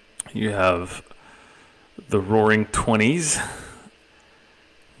 You have the Roaring Twenties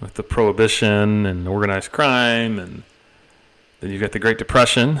with the Prohibition and organized crime, and then you've got the Great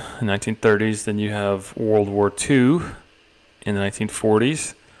Depression in the 1930s. Then you have World War II in the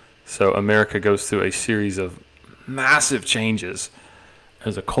 1940s. So America goes through a series of massive changes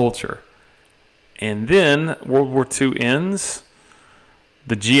as a culture. And then World War II ends.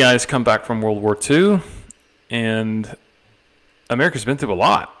 The GIs come back from World War II, and America's been through a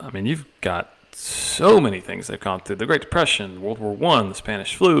lot. I mean, you've got so many things they've gone through. The Great Depression, World War I, the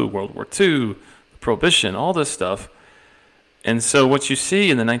Spanish flu, World War II, the Prohibition, all this stuff. And so what you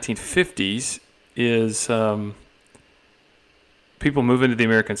see in the 1950s is people move into the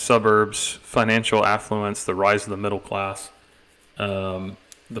American suburbs, financial affluence, the rise of the middle class, the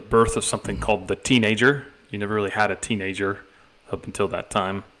birth of something called the teenager. You never really had a teenager up until that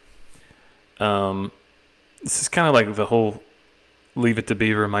time. This is kind of like the whole Leave It to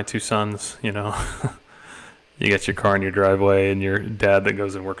Beaver, My Two Sons, You got your car in your driveway, and your dad that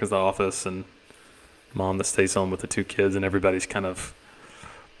goes and works at the office, and mom that stays home with the two kids, and everybody's kind of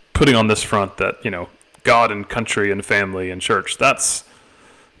putting on this front that, God and country and family and church, that's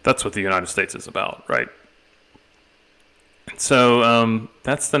what the United States is about, right? So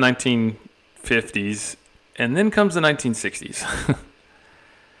that's the 1950s, and then comes the 1960s.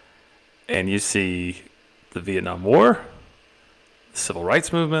 And you see the Vietnam War, the Civil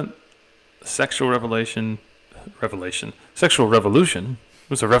Rights Movement, the sexual revolution. Sexual revolution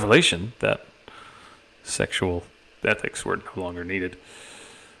was a revelation that sexual ethics were no longer needed.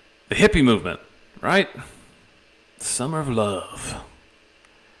 The hippie movement, right? Summer of Love.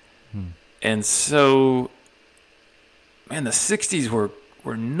 And so, man, the 60s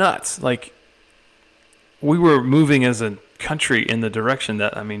were nuts. Like, we were moving as a country in the direction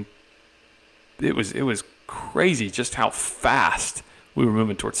that, I mean, it was crazy just how fast we were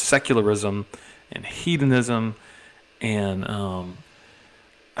moving towards secularism and hedonism. And out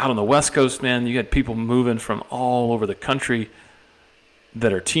on the West Coast, man, you had people moving from all over the country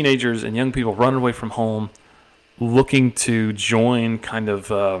that are teenagers and young people running away from home, looking to join kind of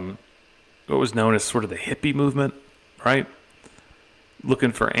what was known as sort of the hippie movement, right?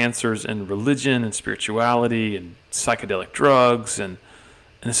 Looking for answers in religion and spirituality and psychedelic drugs. And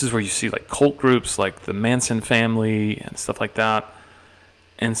this is where you see like cult groups like the Manson family and stuff like that.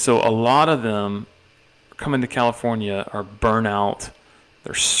 And so a lot of them coming to California are burnout.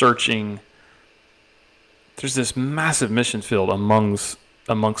 They're searching. There's this massive mission field amongst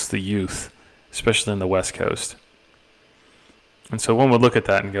the youth, especially in the West Coast. And so one would look at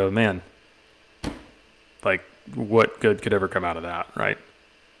that and go, man, like, what good could ever come out of that, right?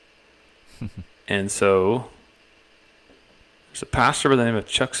 And so there's a pastor by the name of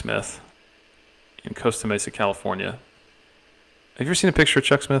Chuck Smith in Costa Mesa, California. Have you ever seen a picture of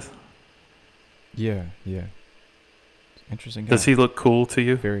Chuck Smith? Yeah. Interesting guy. Does he look cool to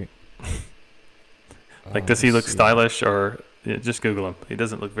you? Very. Like, does he look stylish, or just Google him? He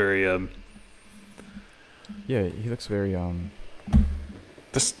doesn't look very. Yeah, he looks very.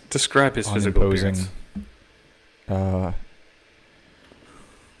 Describe his physical appearance.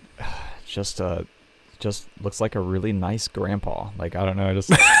 Just looks like a really nice grandpa. Like, I don't know, just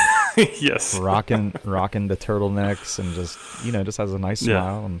yes, rocking the turtlenecks and just has a nice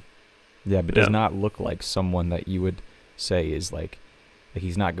smile. And Yeah, but does not look like someone that you would say is like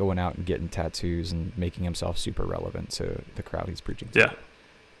he's not going out and getting tattoos and making himself super relevant to the crowd he's preaching to. Yeah.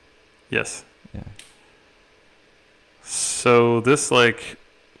 Yes. Yeah. So this like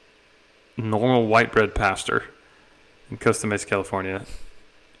normal white bread pastor in Costa Mesa, California,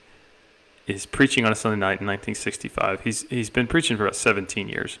 is preaching on a Sunday night in 1965. He's been preaching for about 17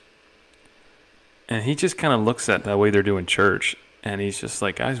 years. And he just kind of looks at the way they're doing church, and he's just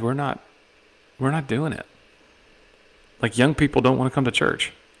like, guys, we're not doing it. Like, young people don't want to come to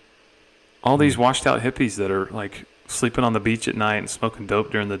church. All these washed out hippies that are like sleeping on the beach at night and smoking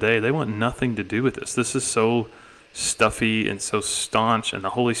dope during the day, they want nothing to do with this. This is so stuffy and so staunch, and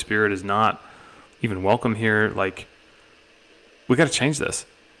the Holy Spirit is not even welcome here. Like, we got to change this.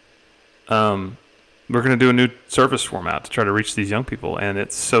 We're going to do a new service format to try to reach these young people, and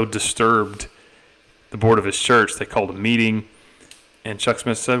it's so disturbed the board of his church. They called a meeting, and Chuck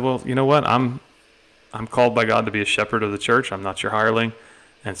Smith said, well, you know what? I'm called by God to be a shepherd of the church. I'm not your hireling.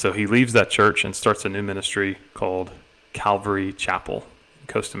 And so he leaves that church and starts a new ministry called Calvary Chapel in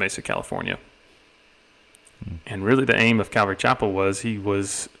Costa Mesa, California. And really the aim of Calvary Chapel was he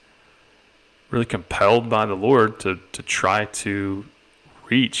was really compelled by the Lord to try to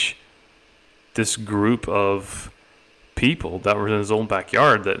reach this group of people that were in his own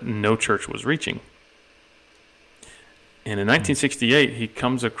backyard that no church was reaching. And in 1968, he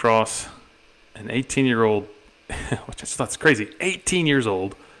comes across an 18-year-old, which I just thought crazy, 18 years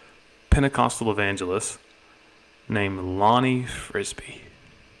old Pentecostal evangelist named Lonnie Frisbee.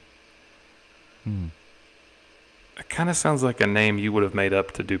 It kind of sounds like a name you would have made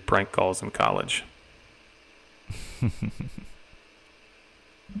up to do prank calls in college.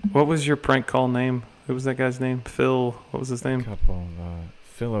 What was your prank call name? Who was that guy's name? Phil, what was his name? A couple of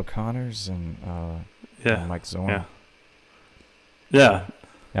Phil O'Connor's and Mike Zorn. Yeah.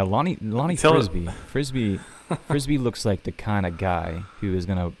 Now Lonnie Frisbee looks like the kind of guy who is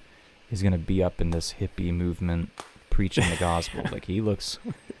gonna be up in this hippie movement preaching the gospel. Like he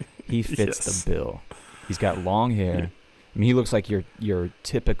fits the bill. He's got long hair. I mean, he looks like your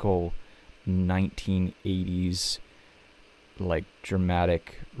typical 1980s like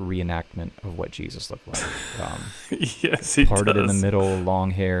dramatic reenactment of what Jesus looked like. Yes, he parted does. in the middle,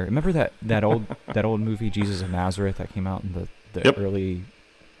 long hair. Remember that old movie Jesus of Nazareth that came out in the early,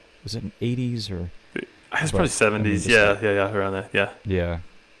 was it in 80s or? It's probably 70s. Yeah, around that.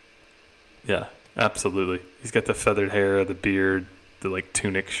 Yeah, absolutely. He's got the feathered hair, the beard, the like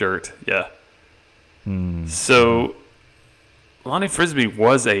tunic shirt. Yeah. So Lonnie Frisbee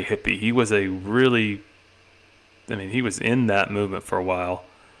was a hippie. He was he was in that movement for a while.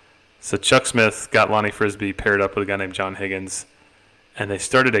 So Chuck Smith got Lonnie Frisbee paired up with a guy named John Higgins, and they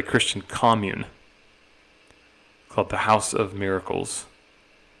started a Christian commune called the House of Miracles.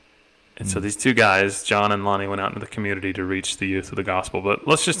 And so these two guys, John and Lonnie, went out into the community to reach the youth with the gospel. But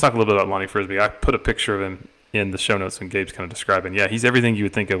let's just talk a little bit about Lonnie Frisbee. I put a picture of him in the show notes, and Gabe's kind of describing. Yeah, he's everything you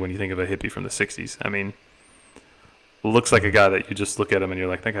would think of when you think of a hippie from the 60s. I mean, looks like a guy that you just look at him and you're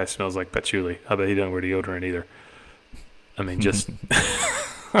like, that guy smells like patchouli. I bet he doesn't wear deodorant either. I mean, just...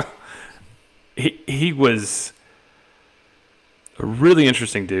 he was a really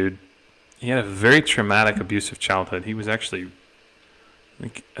interesting dude. He had a very traumatic, abusive childhood. He was actually...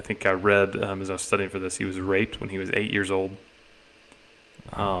 I think I read as I was studying for this, he was raped when he was 8 years old.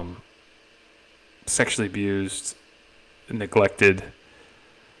 Sexually abused, neglected.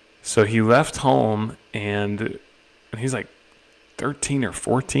 So he left home, and when he's like 13 or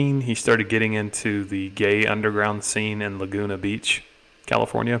 14, he started getting into the gay underground scene in Laguna Beach,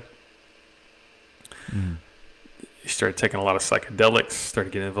 California. He started taking a lot of psychedelics,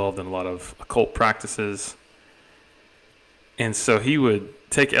 started getting involved in a lot of occult practices. And so he would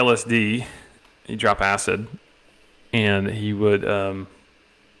take LSD, he'd drop acid, and he would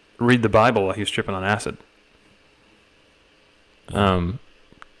read the Bible while he was tripping on acid.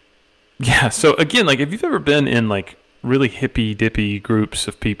 Yeah, so again, like if you've ever been in like really hippy dippy groups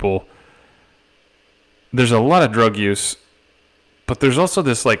of people, there's a lot of drug use, but there's also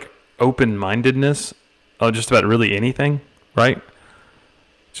this like open-mindedness of just about really anything, right?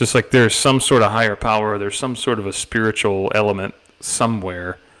 Just like there's some sort of higher power, there's some sort of a spiritual element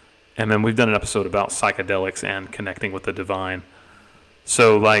somewhere. And then we've done an episode about psychedelics and connecting with the divine.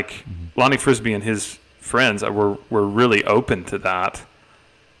 So like Lonnie Frisbee and his friends were really open to that.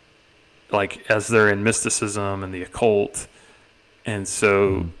 Like as they're in mysticism and the occult. And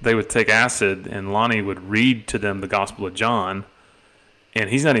so they would take acid, and Lonnie would read to them the Gospel of John. And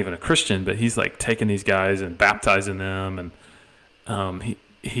he's not even a Christian, but he's like taking these guys and baptizing them. And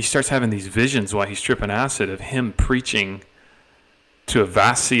he starts having these visions while he's tripping acid of him preaching to a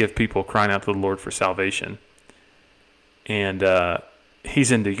vast sea of people crying out to the Lord for salvation. And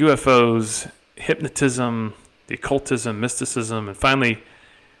he's into UFOs, hypnotism, the occultism, mysticism, and finally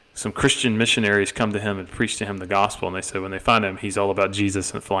some Christian missionaries come to him and preach to him the gospel. And they say when they find him, he's all about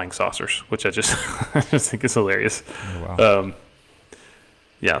Jesus and flying saucers, which I just think is hilarious. Oh, wow.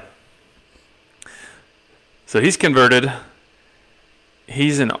 Yeah. So he's converted.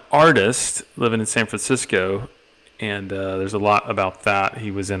 He's an artist living in San Francisco, and there's a lot about that.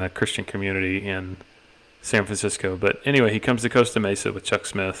 He was in a Christian community in San Francisco. But anyway, he comes to Costa Mesa with Chuck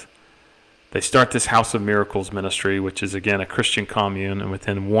Smith. They start this House of Miracles ministry, which is, again, a Christian commune. And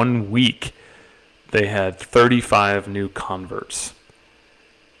within 1 week, they had 35 new converts.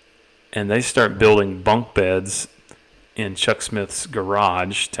 And they start building bunk beds in Chuck Smith's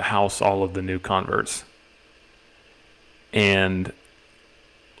garage to house all of the new converts. And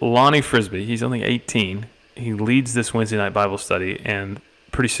Lonnie Frisbee, he's only 18. He leads this Wednesday night Bible study. And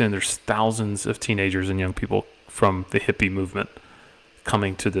pretty soon there's thousands of teenagers and young people from the hippie movement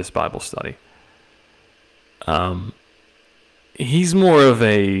coming to this Bible study. He's more of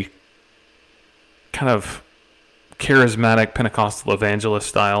a kind of charismatic Pentecostal evangelist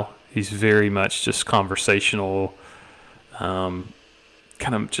style. He's very much just conversational, kind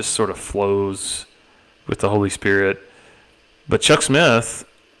of just sort of flows with the Holy Spirit. But Chuck Smith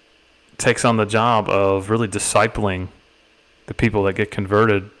takes on the job of really discipling the people that get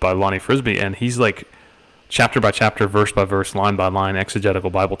converted by Lonnie Frisbee, and he's like chapter by chapter, verse by verse, line by line, exegetical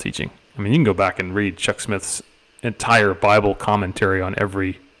Bible teaching. I mean, you can go back and read Chuck Smith's entire Bible commentary on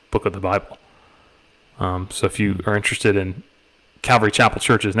every book of the Bible. So if you are interested in Calvary Chapel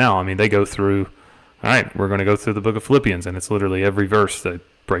churches now, I mean, they go through, all right, we're going to go through the book of Philippians, and it's literally every verse they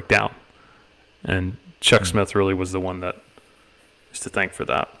break down. And Chuck Smith really was the one that is to thank for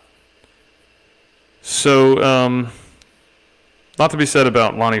that. So, lot to be said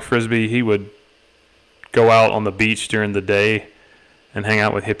about Lonnie Frisbee. He would go out on the beach during the day and hang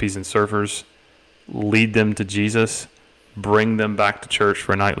out with hippies and surfers, lead them to Jesus, bring them back to church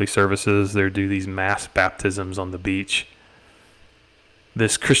for nightly services. They'd do these mass baptisms on the beach.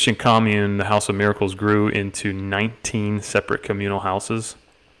 This Christian commune, the House of Miracles, grew into 19 separate communal houses.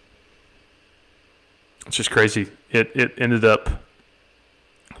 It's just crazy. It ended up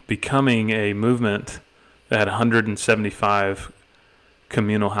becoming a movement that had 175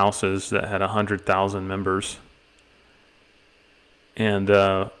 communal houses that had 100,000 members. And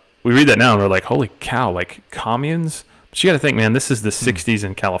we read that now and we're like, holy cow, like communes? But you got to think, man, this is the 60s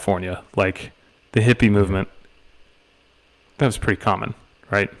in California. Like the hippie movement, that was pretty common,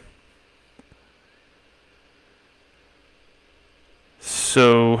 right?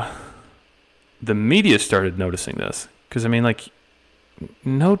 So the media started noticing this because, I mean, like,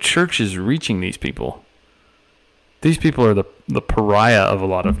 no church is reaching these people. These people are the pariah of a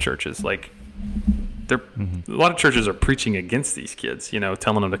lot of churches. Like, a lot of churches are preaching against these kids, you know,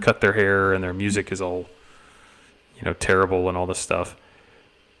 telling them to cut their hair and their music is all, you know, terrible and all this stuff.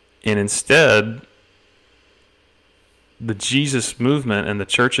 And instead, the Jesus movement and the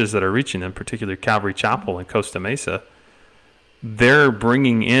churches that are reaching them, particularly Calvary Chapel and Costa Mesa, they're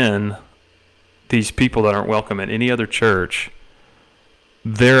bringing in these people that aren't welcome at any other church.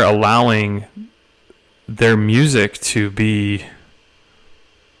 They're allowing their music to be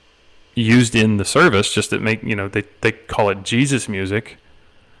used in the service, just to make, you know, they call it Jesus music.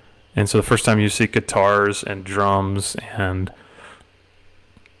 And so the first time you see guitars and drums and,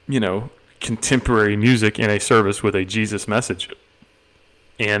 you know, contemporary music in a service with a Jesus message.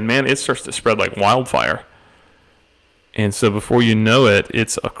 And man, it starts to spread like wildfire. And so before you know it,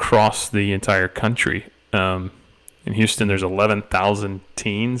 it's across the entire country. In Houston, there's 11,000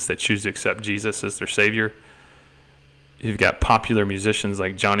 teens that choose to accept Jesus as their Savior. You've got popular musicians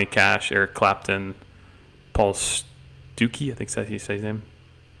like Johnny Cash, Eric Clapton, Paul Stokey, I think that's how you say his name.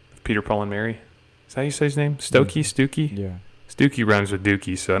 Peter, Paul, and Mary. Is that how you say his name? Stokey? Stookie? Yeah. Stookie rhymes with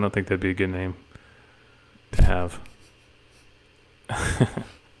Dookie, so I don't think that'd be a good name to have.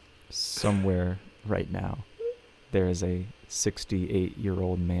 Somewhere right now, there is a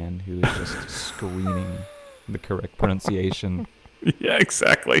 68-year-old man who is just screaming the correct pronunciation yeah,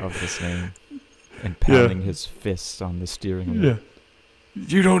 exactly. of this name and pounding his fists on the steering wheel. Yeah.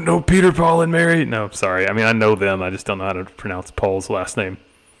 You don't know Peter, Paul, and Mary? No, I'm sorry. I mean, I know them. I just don't know how to pronounce Paul's last name.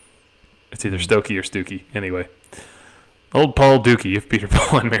 It's either Stokey or Stookie. Anyway. Old Paul Dookie of Peter,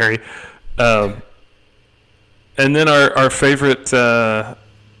 Paul, and Mary. And then our favorite, one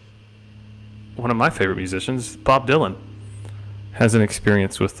of my favorite musicians, Bob Dylan, has an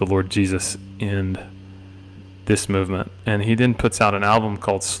experience with the Lord Jesus in this movement. And he then puts out an album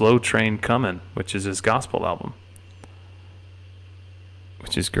called Slow Train Comin', which is his gospel album.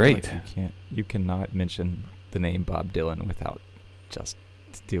 which is great. Like you cannot mention the name Bob Dylan without just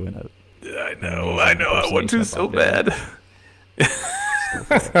doing a. I know. I want to so bad.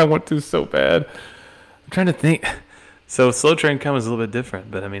 I want to so bad. I'm trying to think. So Slow Train Come is a little bit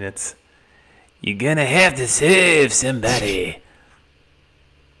different, but I mean, it's you're gonna have to save somebody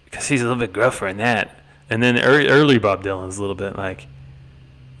because he's a little bit gruffer in that. And then early Bob Dylan is a little bit like,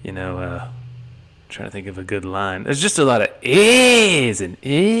 trying to think of a good line. There's just a lot of ehs and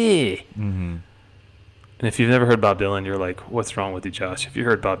eh. Mm-hmm. And if you've never heard Bob Dylan, you're like, what's wrong with you, Josh? If you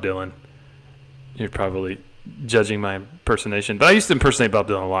heard Bob Dylan, you're probably judging my impersonation. But I used to impersonate Bob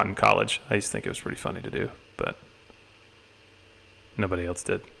Dylan a lot in college. I used to think it was pretty funny to do, but nobody else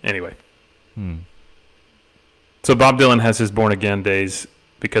did. Anyway. So Bob Dylan has his born again days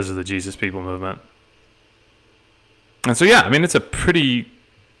because of the Jesus People movement. And so, yeah, I mean, it's a pretty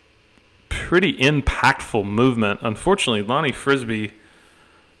impactful movement. Unfortunately, Lonnie Frisbee,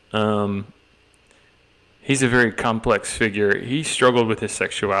 he's a very complex figure. He struggled with his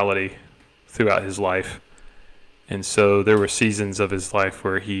sexuality throughout his life. And so there were seasons of his life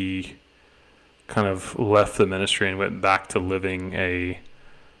where he kind of left the ministry and went back to living a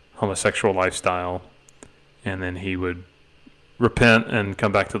homosexual lifestyle. And then he would repent and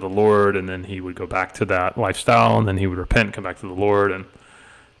come back to the Lord, and then he would go back to that lifestyle, and then he would repent and come back to the Lord.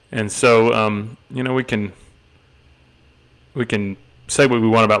 And so, we can say what we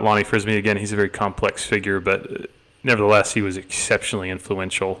want about Lonnie Frisbee. Again, he's a very complex figure, but nevertheless, he was exceptionally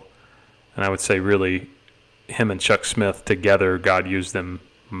influential. And I would say really him and Chuck Smith together, God used them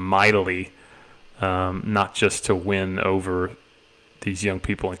mightily, not just to win over these young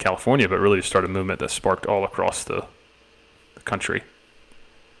people in California, but really to start a movement that sparked all across the country.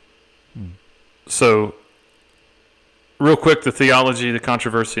 So real quick, the theology, the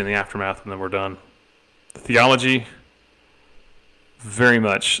controversy, and the aftermath, and then we're done. The theology, very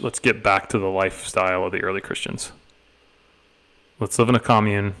much, let's get back to the lifestyle of the early Christians. Let's live in a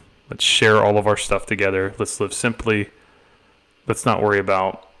commune. Let's share all of our stuff together. Let's live simply. Let's not worry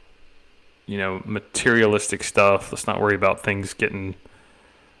about, materialistic stuff. Let's not worry about things getting,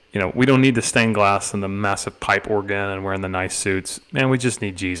 we don't need the stained glass and the massive pipe organ and wearing the nice suits. Man, we just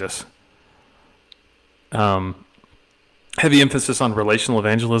need Jesus. Heavy emphasis on relational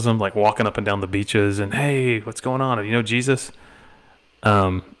evangelism, like walking up and down the beaches and, hey, what's going on? Do you know Jesus?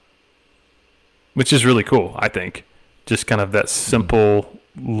 Which is really cool, I think. Just kind of that simple,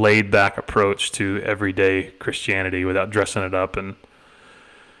 laid-back approach to everyday Christianity without dressing it up. And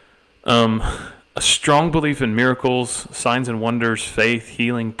a strong belief in miracles, signs and wonders, faith,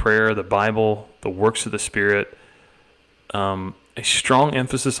 healing, prayer, the Bible, the works of the Spirit. A strong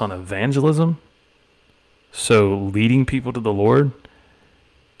emphasis on evangelism. So leading people to the Lord.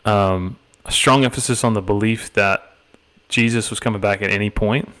 A strong emphasis on the belief that Jesus was coming back at any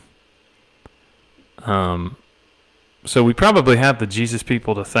point. So we probably have the Jesus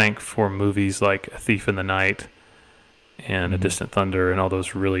People to thank for movies like A Thief in the Night and A Distant Thunder and all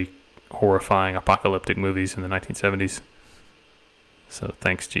those really horrifying apocalyptic movies in the 1970s. So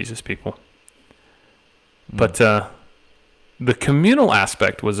thanks, Jesus People. But the communal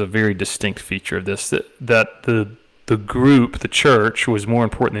aspect was a very distinct feature of this, that the group, the church, was more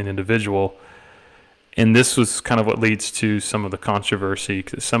important than individual. And this was kind of what leads to some of the controversy,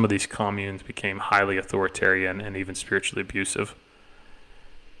 because some of these communes became highly authoritarian and even spiritually abusive.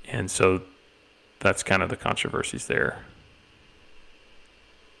 And so that's kind of the controversies there.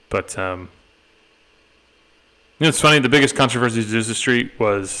 But, it's funny, the biggest controversy at Azusa Street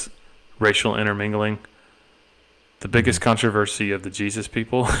was racial intermingling. The biggest controversy of the Jesus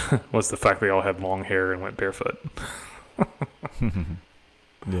People was the fact they all had long hair and went barefoot.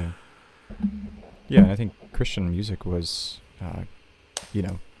 Yeah. Yeah, I think Christian music was,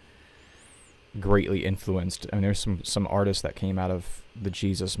 greatly influenced. I mean, there's some artists that came out of the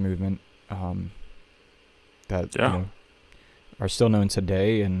Jesus movement that are still known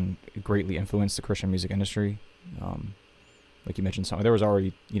today and greatly influenced the Christian music industry. Like you mentioned, there was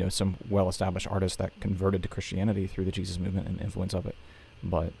already some well-established artists that converted to Christianity through the Jesus movement and influence of it.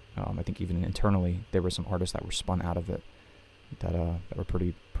 But I think even internally, there were some artists that were spun out of it that were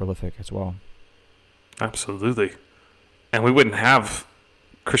pretty prolific as well. Absolutely. And we wouldn't have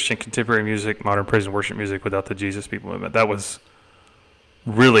Christian contemporary music, modern praise and worship music without the Jesus People movement. That was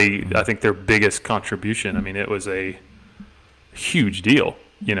really, I think, their biggest contribution. I mean, it was a huge deal.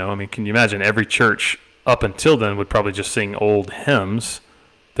 Can you imagine every church up until then would probably just sing old hymns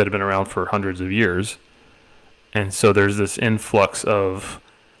that have been around for hundreds of years. And so there's this influx of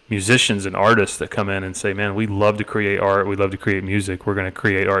musicians and artists that come in and say, man, we love to create art. We love to create music. We're going to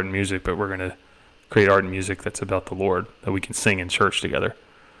create art and music, but we're going to create art and music that's about the Lord, that we can sing in church together.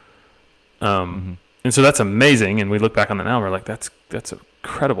 And so that's amazing. And we look back on that now, and we're like, that's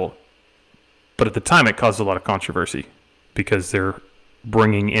incredible. But at the time, it caused a lot of controversy because they're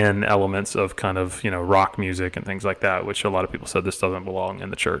bringing in elements of kind of, rock music and things like that, which a lot of people said this doesn't belong in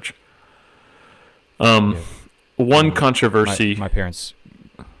the church. One controversy. My parents,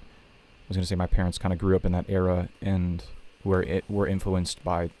 I was going to say, my parents kind of grew up in that era and were influenced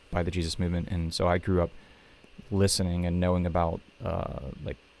by the Jesus movement. And so I grew up listening and knowing about,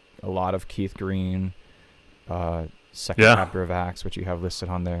 like, a lot of Keith Green, second chapter of Acts, which you have listed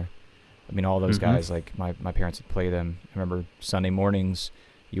on there. I mean, all those guys, like, my parents would play them. I remember Sunday mornings,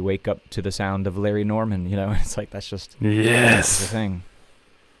 you wake up to the sound of Larry Norman, it's like, that's just that's the thing.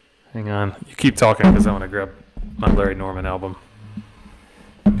 Hang on. You keep talking because I want to grab my Larry Norman album.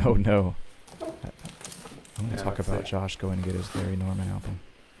 Oh, no. I'm going to talk about Josh going to get his Larry Norman album.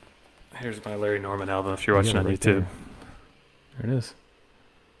 Here's my Larry Norman album if you're watching on YouTube. There it is.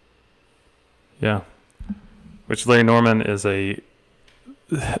 Yeah. Which Larry Norman is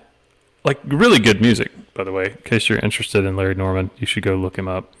really good music, by the way. In case you're interested in Larry Norman, you should go look him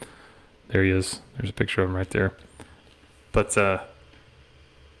up. There he is. There's a picture of him right there. But,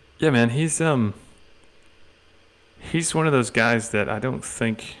 yeah, man, he's one of those guys that I don't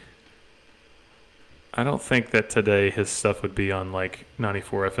think that today his stuff would be on, like,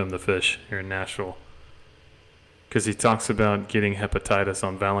 94 FM The Fish here in Nashville. Because he talks about getting hepatitis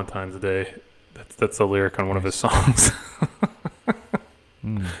on Valentine's Day. That's a lyric on one of his songs.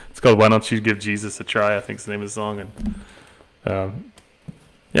 It's called "Why Don't You Give Jesus a Try," I think is the name of the song. And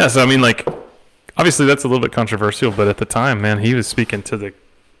so I mean, like, obviously that's a little bit controversial, but at the time, man, he was speaking to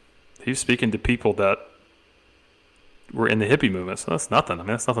people that were in the hippie movement. So that's nothing. I mean,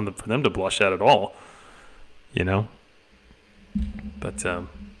 that's nothing for them to blush at all, But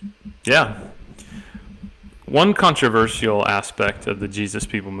yeah. One controversial aspect of the Jesus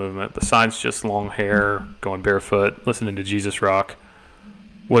People movement, besides just long hair, going barefoot, listening to Jesus rock,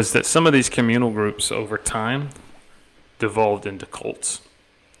 was that some of these communal groups over time devolved into cults,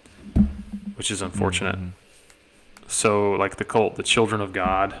 which is unfortunate. So, like the cult, the Children of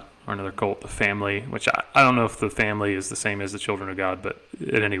God, or another cult, the Family, which I don't know if the Family is the same as the Children of God, but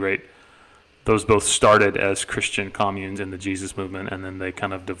at any rate, those both started as Christian communes in the Jesus movement, and then they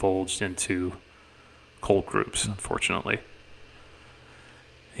kind of divulged into cult groups, unfortunately.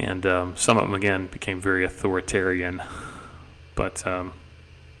 And some of them, again, became very authoritarian. But so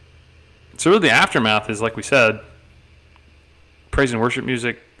really the aftermath is, like we said, praise and worship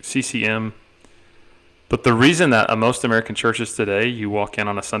music, CCM. But the reason that most American churches today, you walk in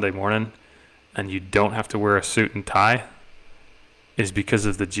on a Sunday morning and you don't have to wear a suit and tie, is because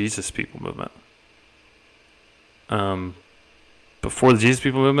of the Jesus People movement. Before the Jesus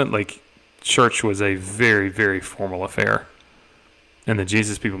People movement, like, church was a very, very formal affair. And the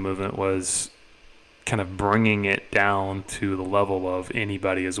Jesus People movement was kind of bringing it down to the level of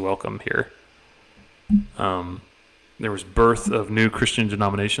anybody is welcome here. There was birth of new Christian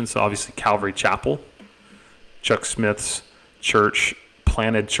denominations. So obviously Calvary Chapel, Chuck Smith's church,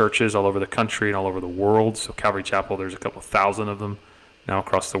 planted churches all over the country and all over the world. So Calvary Chapel, there's a couple thousand of them now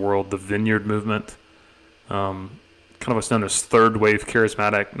across the world. The Vineyard movement, kind of what's known as third wave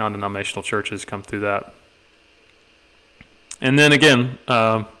charismatic non-denominational churches come through that. And then again,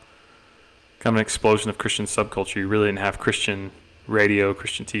 kind of an explosion of Christian subculture. You really didn't have Christian radio,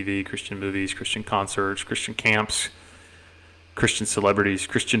 Christian TV, Christian movies, Christian concerts, Christian camps, Christian celebrities,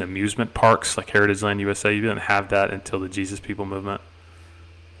 Christian amusement parks like Heritage Land USA. You didn't have that until the Jesus People movement.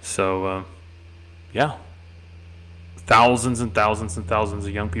 So, yeah. Thousands and thousands and thousands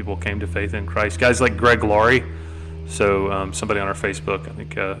of young people came to faith in Christ. Guys like Greg Laurie. So somebody on our Facebook, I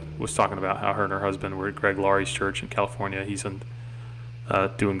think, was talking about how her and her husband were at Greg Laurie's church in California. He's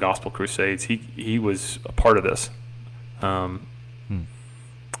doing gospel crusades. He was a part of this.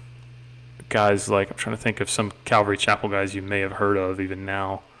 Guys like, I'm trying to think of some Calvary Chapel guys you may have heard of even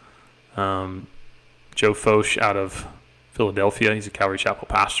now. Joe Foch out of Philadelphia. He's a Calvary Chapel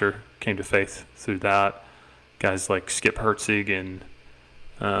pastor. Came to faith through that. Guys like Skip Hertzig and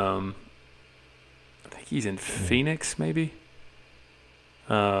he's in Phoenix, maybe.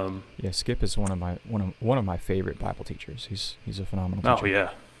 Yeah, Skip is one of my favorite Bible teachers. He's a phenomenal teacher. Oh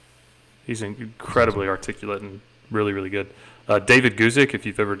yeah, he's incredibly articulate and really, really good. David Guzik, if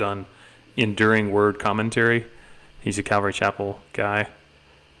you've ever done Enduring Word Commentary, he's a Calvary Chapel guy.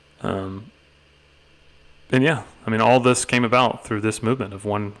 And yeah, I mean, all this came about through this movement of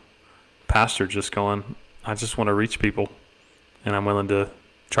one pastor just going, I just want to reach people, and I'm willing to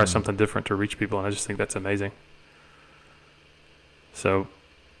try something different to reach people, and I just think that's amazing. So,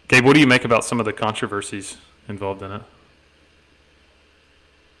 Gabe, what do you make about some of the controversies involved in it?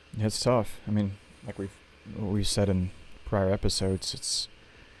 It's tough. I mean, like we said in prior episodes,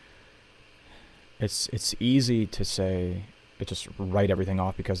 it's easy to say, just write everything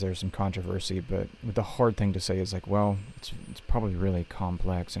off because there's some controversy, but the hard thing to say is like, well, it's probably really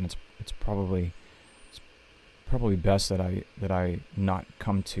complex, and it's probably best that I not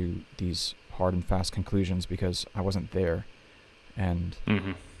come to these hard and fast conclusions because I wasn't there, and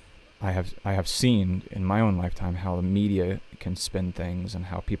I have seen in my own lifetime how the media can spin things and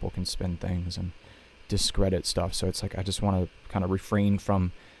how people can spin things and discredit stuff. So it's like I just want to kind of refrain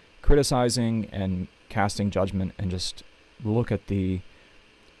from criticizing and casting judgment and just look at the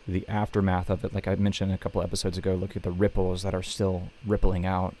aftermath of it. Like I mentioned a couple episodes ago, look at the ripples that are still rippling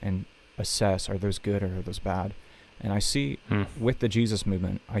out and assess, are those good or are those bad? And I see with the Jesus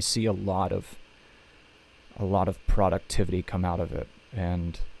movement, I see a lot of productivity come out of it.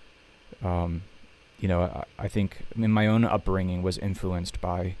 And you know, I think my own upbringing was influenced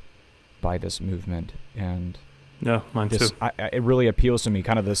by this movement, and yeah, mine too. It really appeals to me,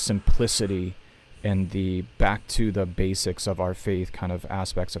 kind of the simplicity and the back to the basics of our faith kind of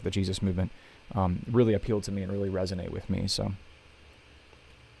aspects of the Jesus movement really appealed to me and really resonate with me. So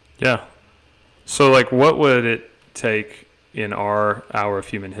yeah. So like, what would it take in our hour of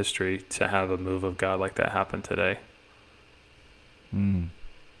human history to have a move of God like that happen today?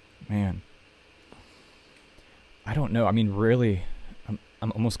 Man, I don't know. I mean, really,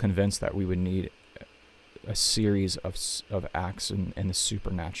 I'm almost convinced that we would need a series of acts in the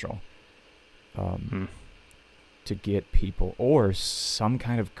supernatural to get people, or some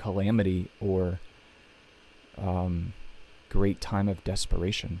kind of calamity or great time of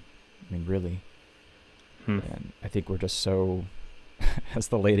desperation. I mean, really. And I think we're just so, as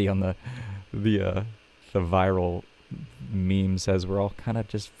the lady on the viral meme says, we're all kind of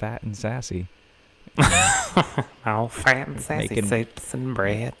just fat and sassy. All fat and sassy, soups and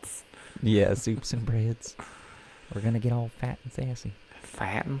breads. Yeah, soups and breads. We're gonna get all fat and sassy.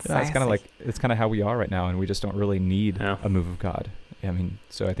 Fat and sassy. It's kind of how we are right now, and we just don't really need a move of God. I mean,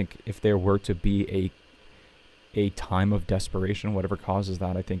 so I think if there were to be a time of desperation, whatever causes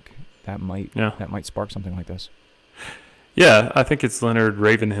that, I think that might spark something like this. Yeah, I think it's Leonard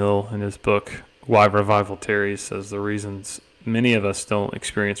Ravenhill in his book Why Revival Tarries says the reasons many of us don't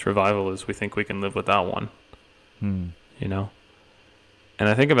experience revival is we think we can live without one. You know? And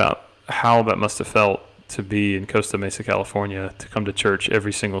I think about how that must have felt to be in Costa Mesa, California, to come to church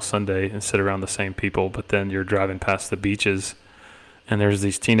every single Sunday and sit around the same people, but then you're driving past the beaches and there's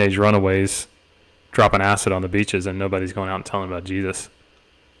these teenage runaways dropping acid on the beaches and nobody's going out and telling about Jesus.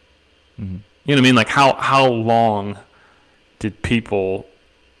 You know what I mean? Like how long did people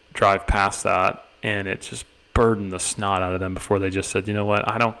drive past that and it just burdened the snot out of them before they just said, you know what,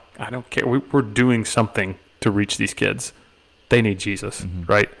 I don't care. We're doing something to reach these kids. They need Jesus,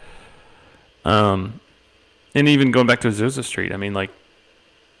 right? And even going back to Azusa Street, I mean, like,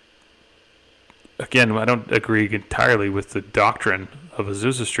 again, I don't agree entirely with the doctrine of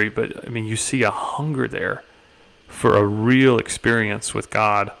Azusa Street, but I mean, you see a hunger there for a real experience with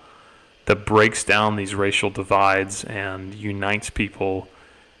God that breaks down these racial divides and unites people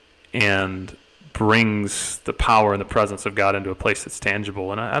and brings the power and the presence of God into a place that's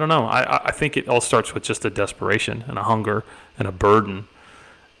tangible. And I don't know. I think it all starts with just a desperation and a hunger and a burden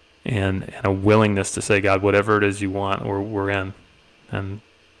and a willingness to say, God, whatever it is you want, we're in, and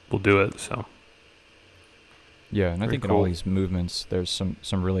we'll do it. So. Yeah, and I think in all these movements, there's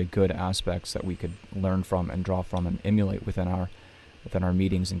some really good aspects that we could learn from and draw from and emulate within our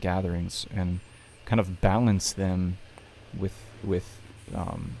meetings and gatherings, and kind of balance them with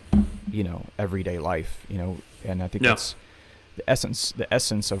you know, everyday life, you know. And I think that's the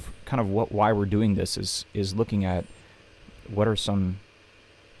essence of kind of why we're doing this is looking at what are some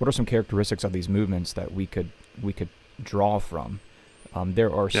characteristics of these movements that we could draw from.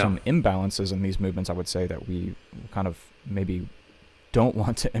 There are some imbalances in these movements, I would say, that we kind of maybe don't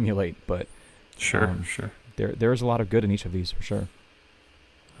want to emulate, but sure. There's a lot of good in each of these for sure.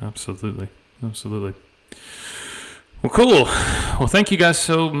 Absolutely. Well, cool. Well, thank you guys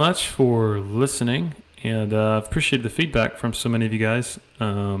so much for listening, and I've appreciated the feedback from so many of you guys.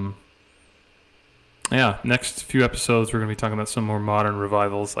 Next few episodes, we're going to be talking about some more modern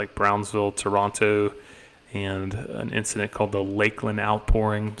revivals like Brownsville, Toronto, and an incident called the Lakeland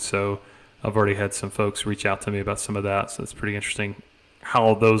Outpouring. So I've already had some folks reach out to me about some of that, so it's pretty interesting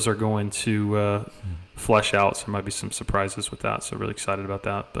how those are going to flesh out. So there might be some surprises with that, so really excited about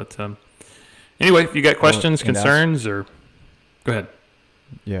that. But anyway, if you got questions, concerns, or go ahead.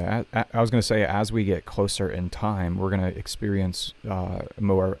 Yeah, I was going to say, as we get closer in time, we're going to experience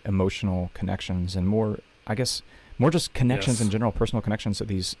more emotional connections and more, I guess, more just connections in general, personal connections to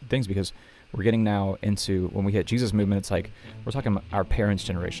these things, because we're getting now into, when we hit Jesus movement, it's like we're talking about our parents'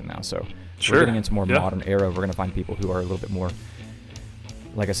 generation now. So we're getting into more modern era. We're going to find people who are a little bit more,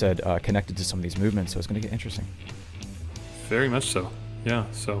 like I said, connected to some of these movements. So it's going to get interesting. Very much so. Yeah.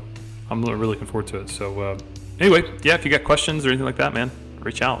 So I'm really looking forward to it. So anyway, yeah, if you got questions or anything like that, man,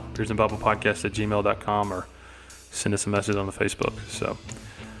 reach out. beersandbiblepodcast@gmail.com or send us a message on the Facebook. So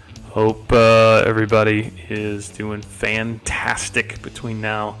hope everybody is doing fantastic between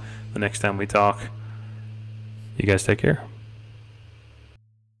now and the next time we talk. You guys take care.